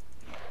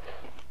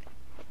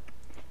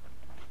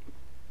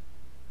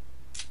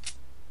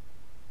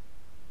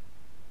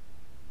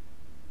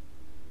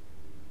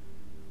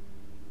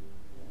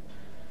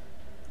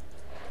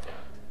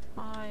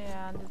 Ah,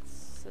 yeah, and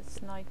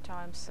it's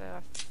nighttime, so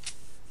I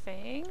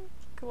think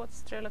what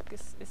S.T.A.L.K.E.R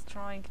is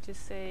trying to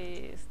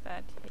say is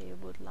that he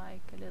would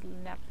like a little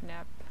nap.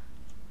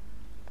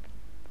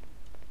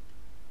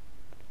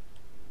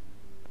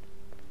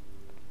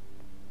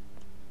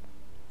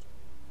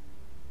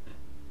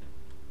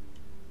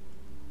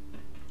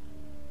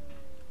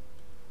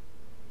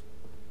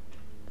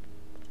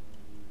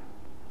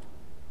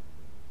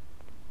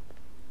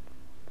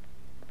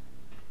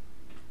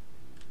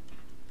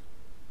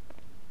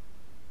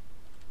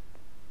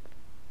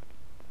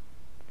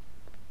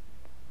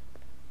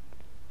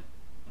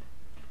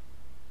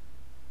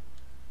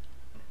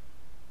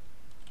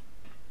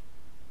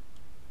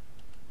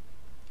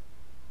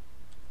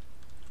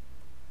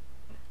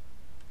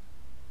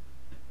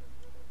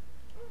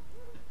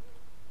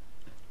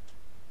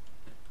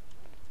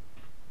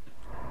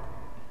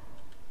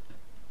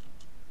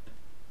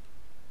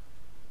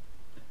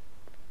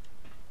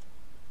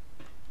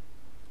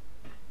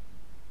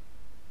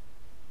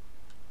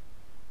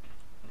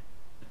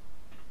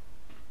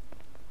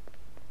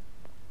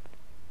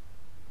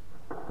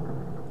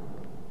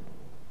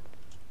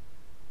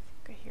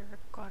 I hear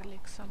a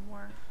garlic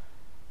somewhere.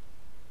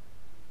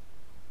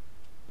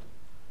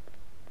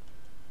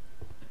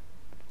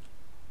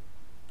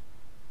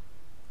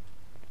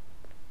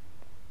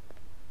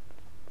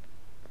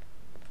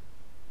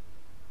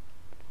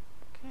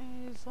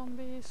 Okay,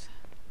 zombies.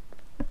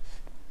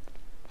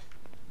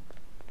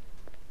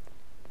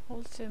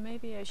 Also,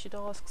 maybe I should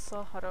ask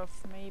Saharov,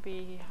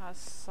 maybe he has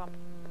some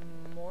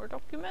more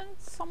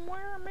documents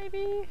somewhere,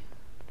 maybe?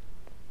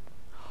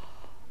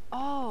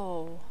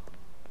 Oh!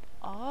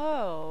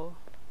 Oh!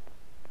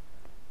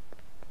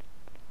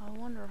 I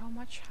wonder how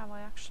much have I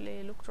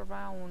actually looked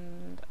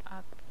around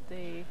at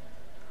the...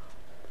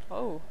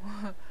 Oh!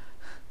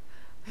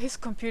 His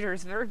computer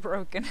is very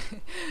broken.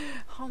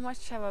 How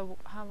much have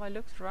I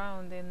looked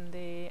around in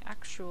the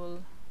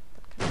actual...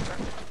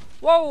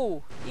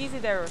 Whoa! Easy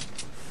there!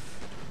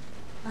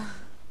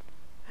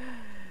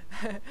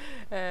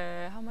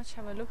 How much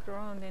have I looked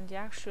around in the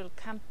actual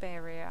camp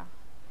area?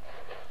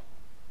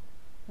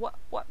 What?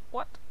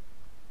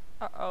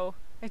 Uh-oh,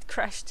 it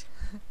crashed.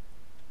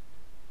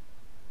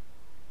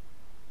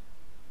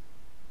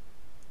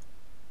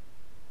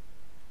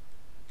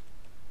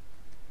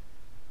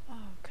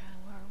 Okay,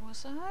 where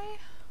was I?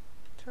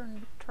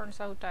 Turns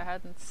out I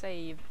hadn't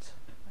saved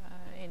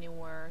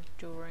anywhere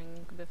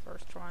during the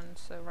first run,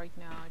 so right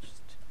now I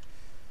just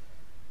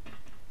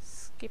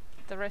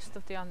skipped the rest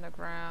of the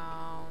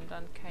underground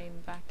and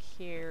came back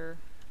here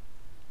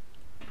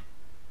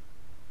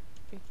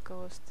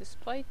because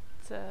despite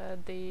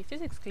the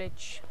physics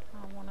glitch,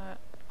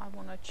 I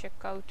wanna check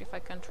out if I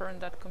can turn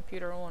that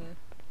computer on,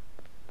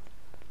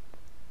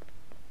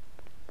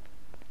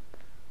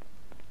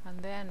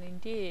 and then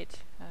indeed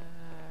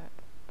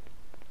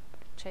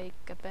take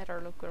a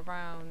better look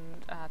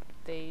around at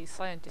the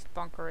scientist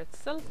bunker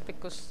itself,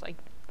 because I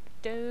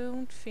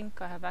don't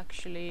think I have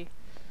actually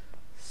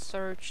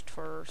searched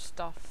for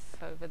stuff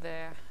over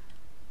there.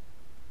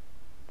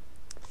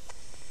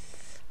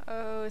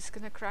 Oh, it's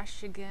gonna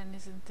crash again,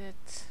 isn't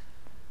it?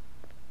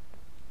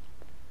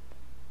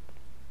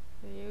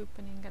 The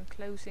opening and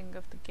closing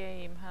of the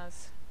game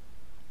has...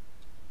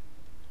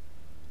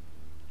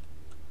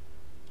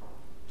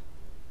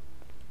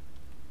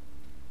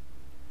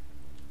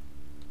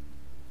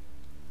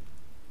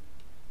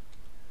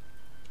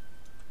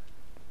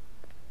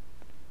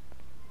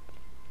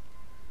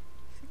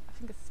 I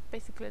think it's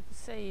basically the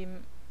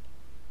same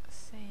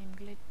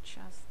glitch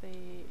as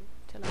the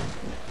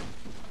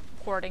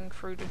teleporting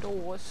through the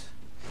doors.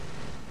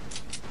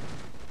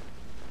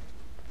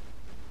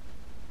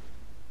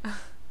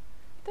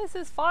 This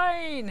is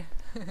fine!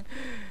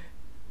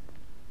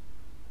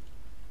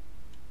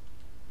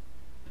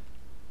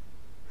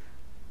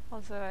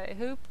 Also, I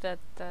hope that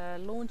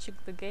launching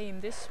the game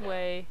this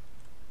way...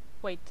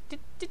 Wait, did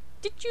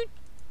you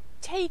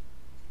take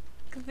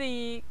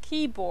the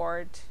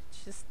keyboard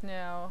just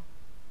now?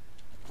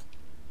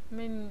 I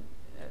mean,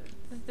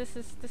 this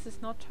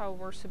is not how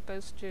we're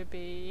supposed to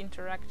be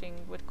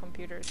interacting with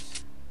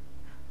computers.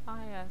 Ah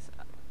yes,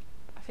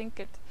 I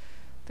think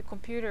the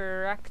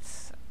computer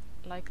acts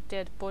like a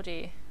dead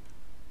body.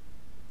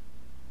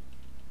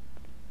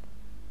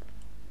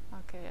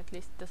 Okay, at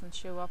least it doesn't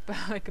show up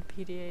like a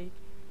PDA.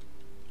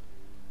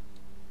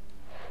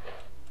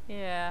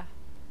 Yeah.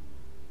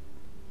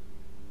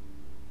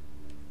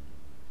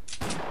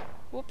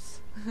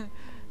 Whoops.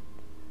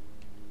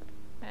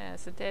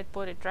 yes, a dead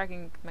body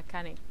dragging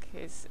mechanic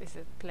is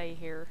at play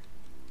here.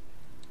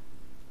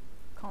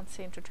 Can't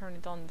seem to turn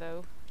it on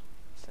though.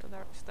 So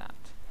there's that.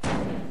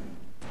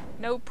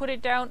 No, put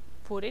it down.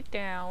 Put it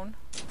down.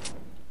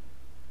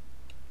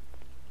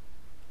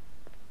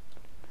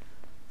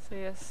 So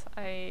yes,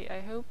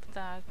 I hope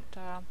that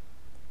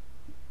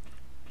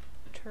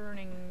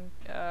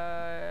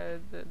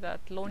that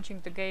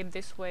launching the game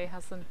this way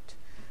hasn't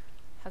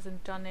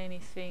done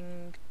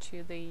anything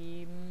to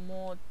the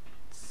mods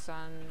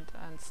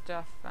and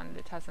stuff, and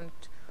it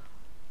hasn't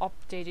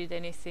updated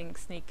anything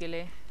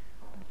sneakily,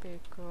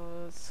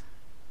 because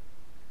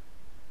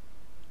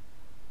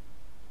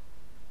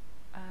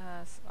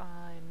as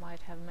I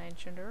might have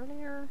mentioned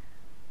earlier,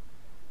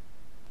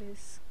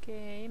 this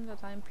game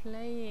that I'm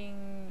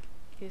playing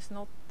is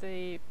not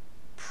the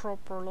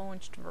proper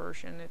launched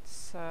version.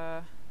 It's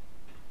I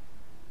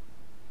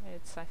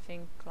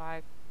think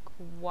like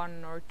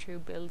 1 or 2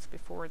 builds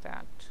before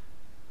that.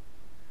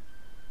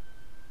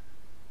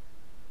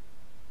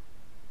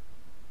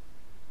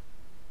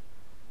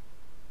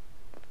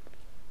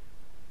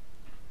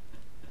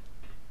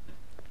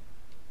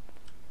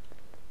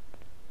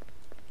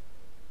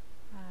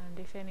 And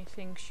if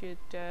anything should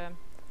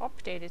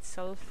update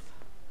itself,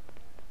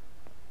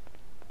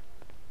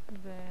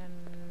 then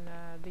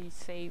these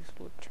saves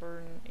would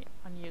turn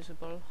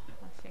unusable,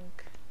 I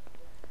think,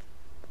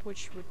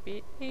 which would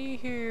be a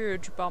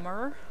huge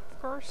bummer,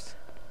 of course.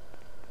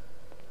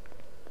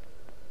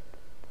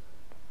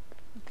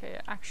 Okay,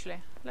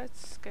 actually,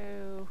 let's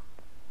go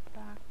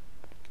back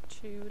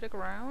to the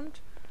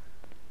ground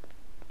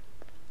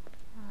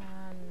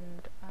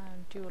and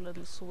do a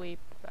little sweep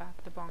at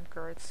the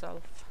bunker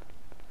itself,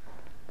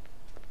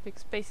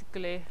 because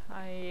basically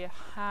I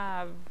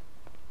have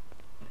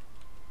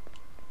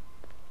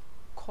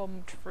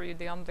combed through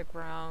the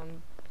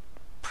underground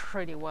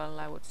pretty well,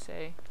 I would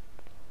say.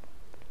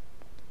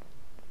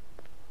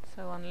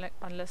 So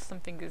unless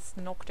something is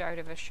knocked out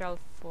of a shelf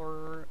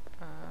or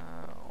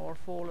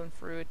fallen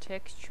through a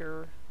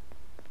texture,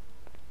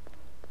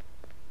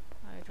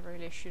 it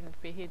really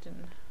shouldn't be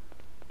hidden.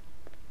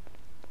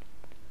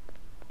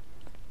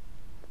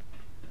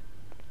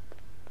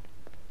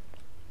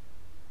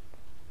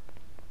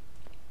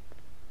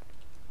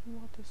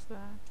 What is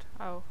that?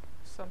 Oh,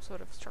 some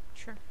sort of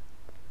structure.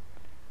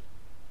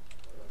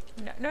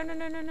 No, no, no,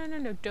 no, no, no, no,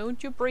 no,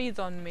 don't you breathe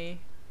on me.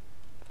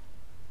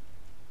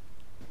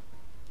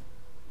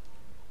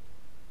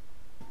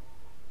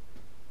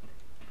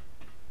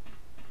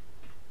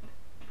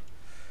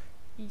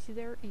 Easy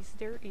there, easy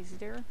there, easy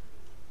there.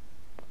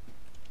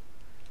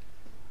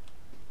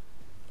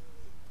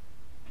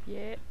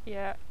 Yeah,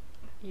 yeah,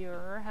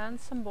 you're a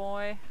handsome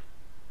boy.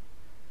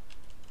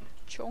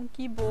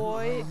 Chunky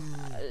boy.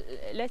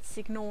 Let's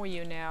ignore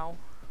you now.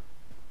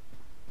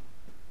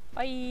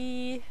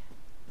 Bye.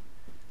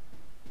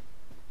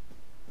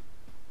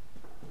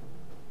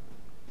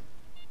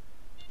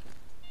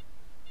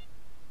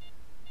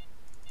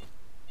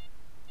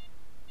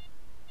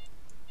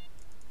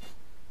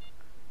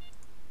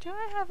 Do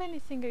I have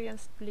anything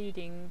against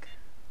bleeding?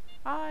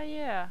 Ah,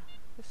 yeah,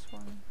 this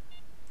one.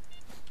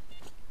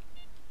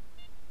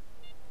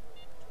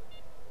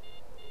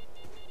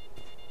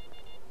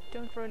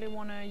 Don't really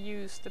want to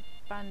use the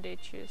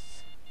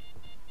bandages.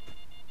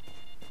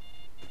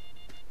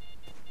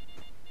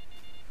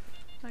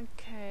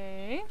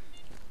 Okay.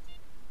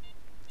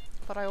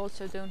 But I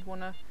also don't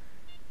want to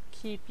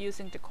keep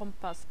using the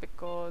compass,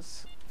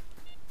 because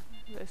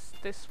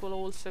this will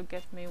also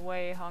get me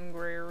way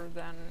hungrier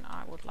than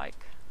I would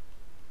like.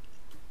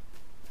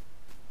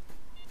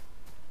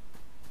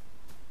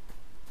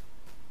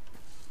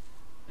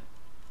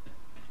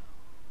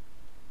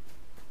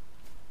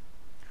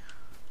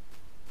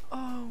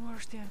 Oh,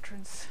 where's the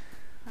entrance?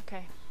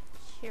 Okay,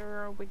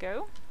 here we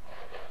go.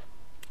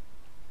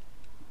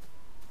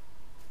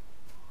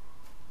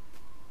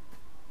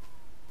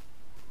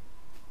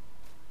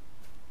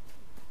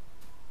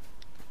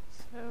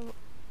 So...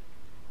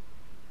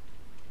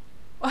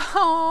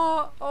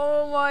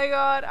 Oh my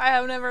god, I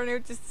have never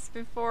noticed this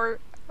before.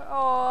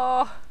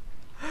 Oh,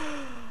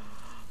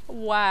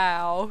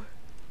 wow.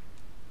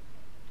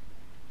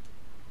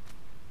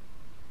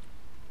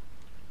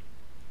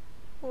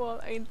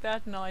 Well, ain't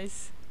that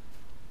nice?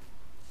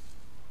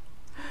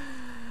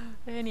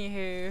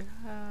 Anywho,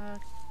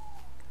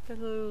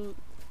 little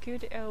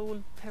good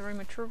old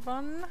perimeter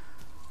run.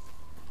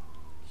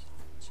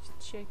 Just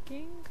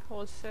checking.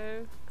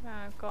 Also,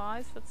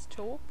 guys, let's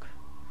talk.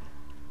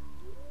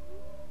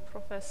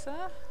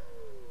 Professor.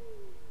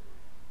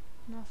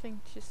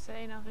 Nothing to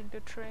say, nothing to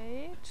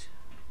trade.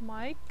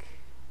 Mike.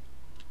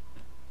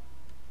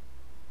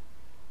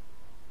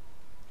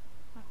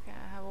 Okay,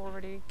 I have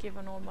already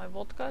given all my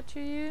vodka to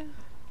you.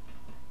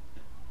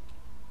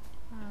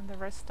 And the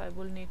rest I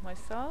will need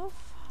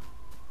myself.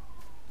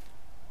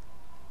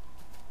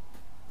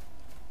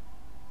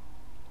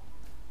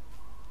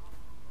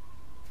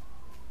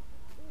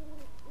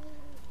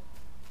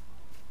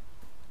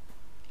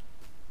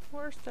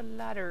 Where's the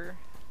ladder?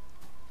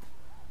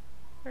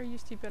 There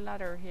used to be a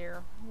ladder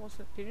here. Was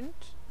it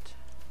didn't?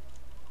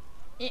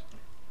 Eh.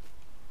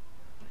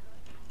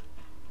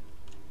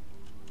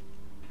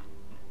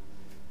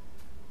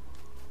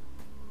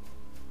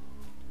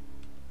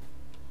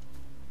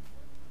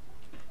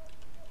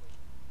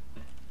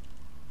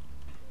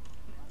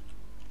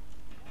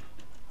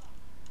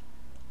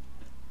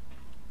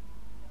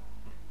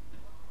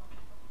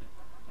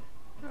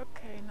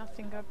 Okay,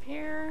 nothing up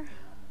here.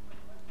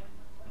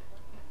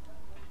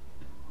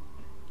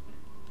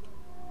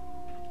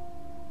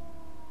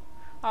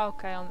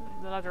 Okay,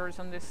 the ladder is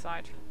on this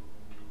side.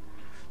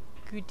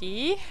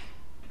 Goodie.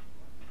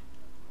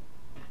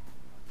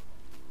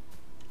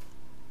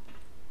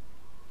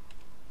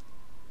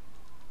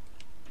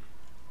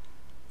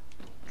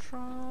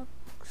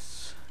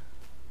 Trucks.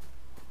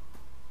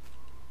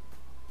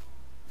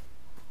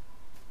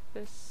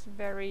 This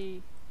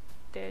very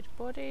dead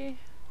body.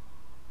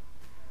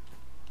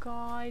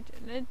 Guide.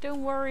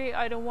 Don't worry,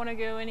 I don't want to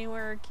go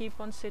anywhere. Keep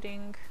on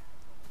sitting.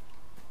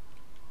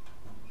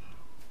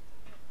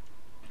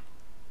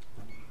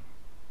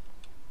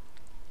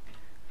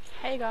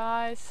 Hey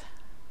guys.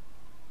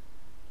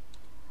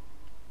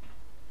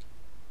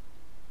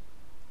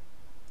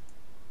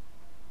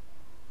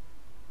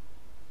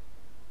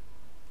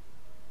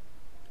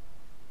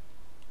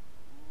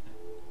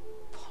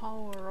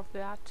 Power of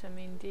the atom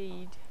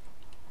indeed.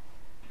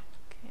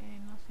 Okay,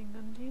 nothing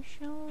on these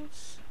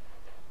shelves.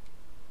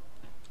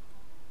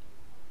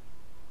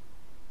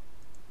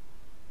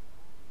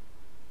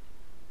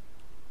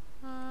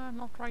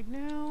 Not right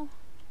now.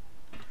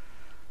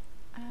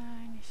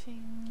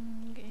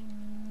 Anything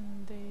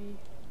in the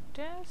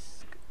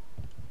desk?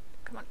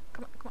 Come on,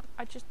 come on, come on.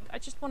 I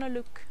just wanna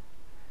look.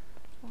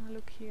 Wanna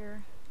look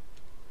here.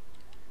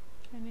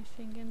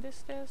 Anything in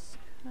this desk?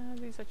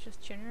 These are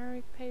just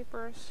generic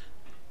papers.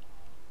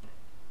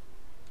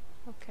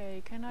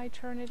 Okay, can I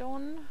turn it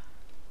on?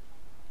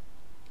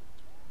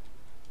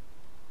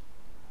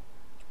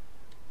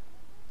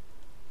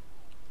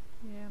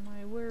 Yeah,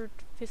 my weird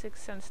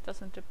physics sense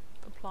doesn't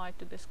apply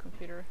to this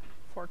computer,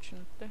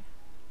 fortunately.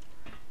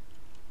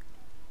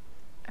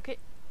 Okay,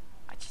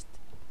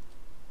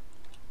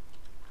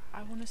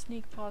 I wanna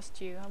sneak past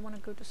you. I wanna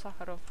go to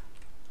Sakharov.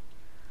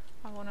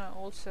 I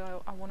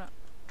wanna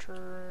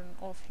turn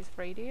off his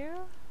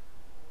radio.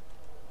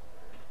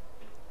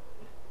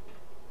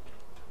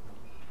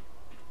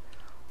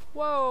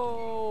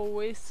 Whoa,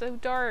 it's so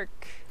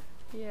dark.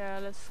 Yeah,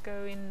 let's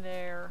go in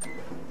there.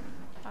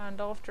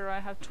 And after I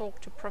have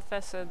talked to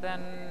Professor,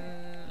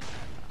 then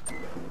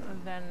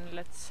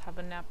let's have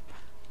a nap.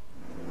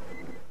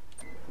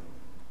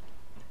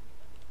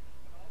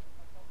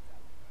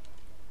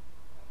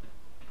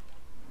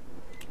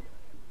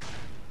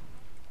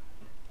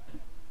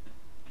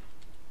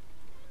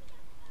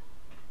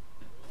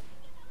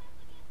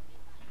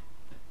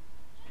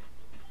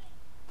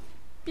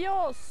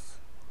 Bios!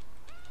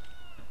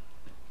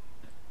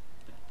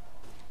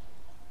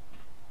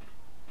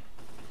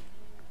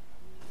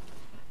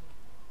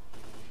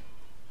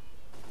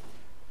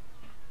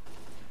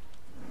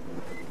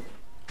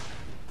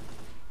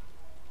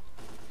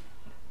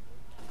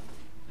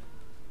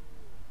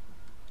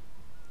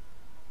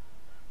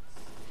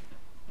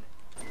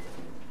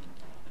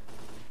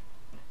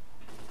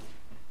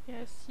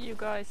 Yes, you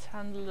guys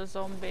handle the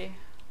zombie.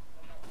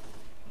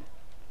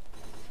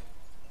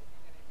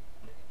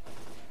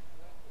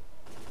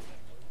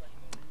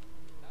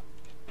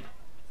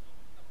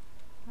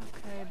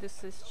 Okay,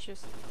 this is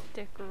just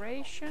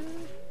decoration.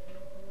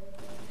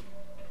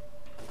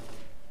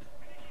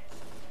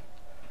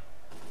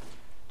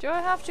 Do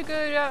I have to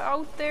go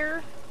out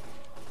there?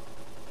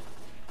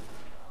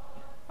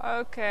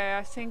 Okay,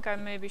 I think I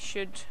maybe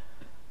should.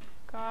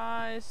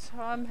 Guys,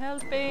 I'm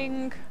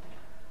helping.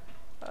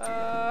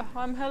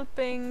 I'm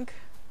helping.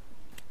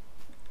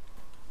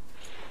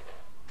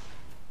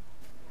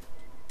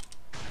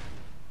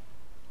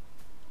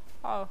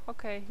 Oh,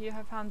 okay, you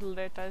have handled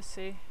it, I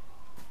see.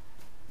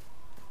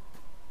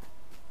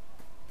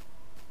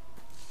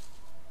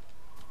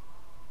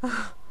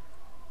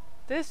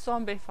 This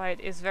zombie fight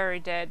is very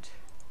dead.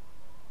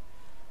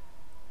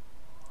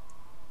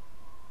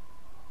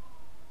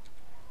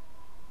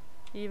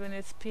 Even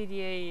its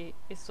PDA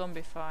is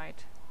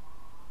zombified.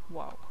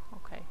 Wow,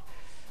 okay.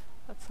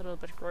 That's a little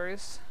bit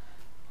gross.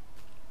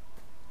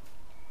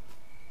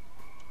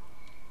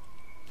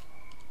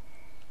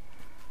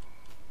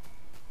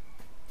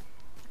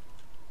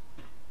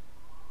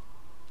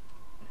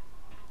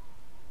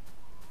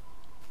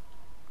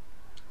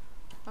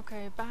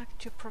 Okay, back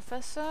to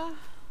Professor.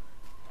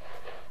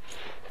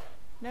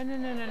 No,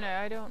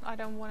 I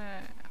don't want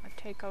to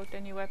take out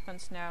any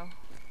weapons now.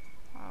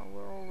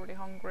 We're already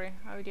hungry.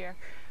 Oh dear.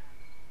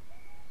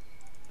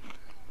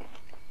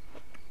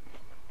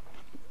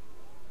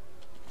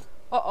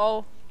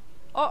 Uh-oh.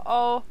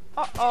 Uh-oh.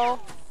 Uh-oh.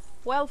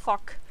 Well,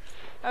 fuck.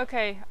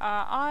 Okay,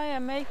 I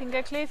am making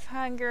a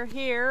cliffhanger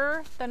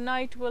here. The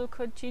night will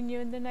continue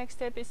in the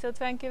next episode.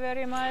 Thank you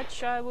very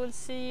much. I will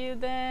see you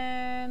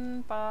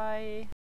then. Bye.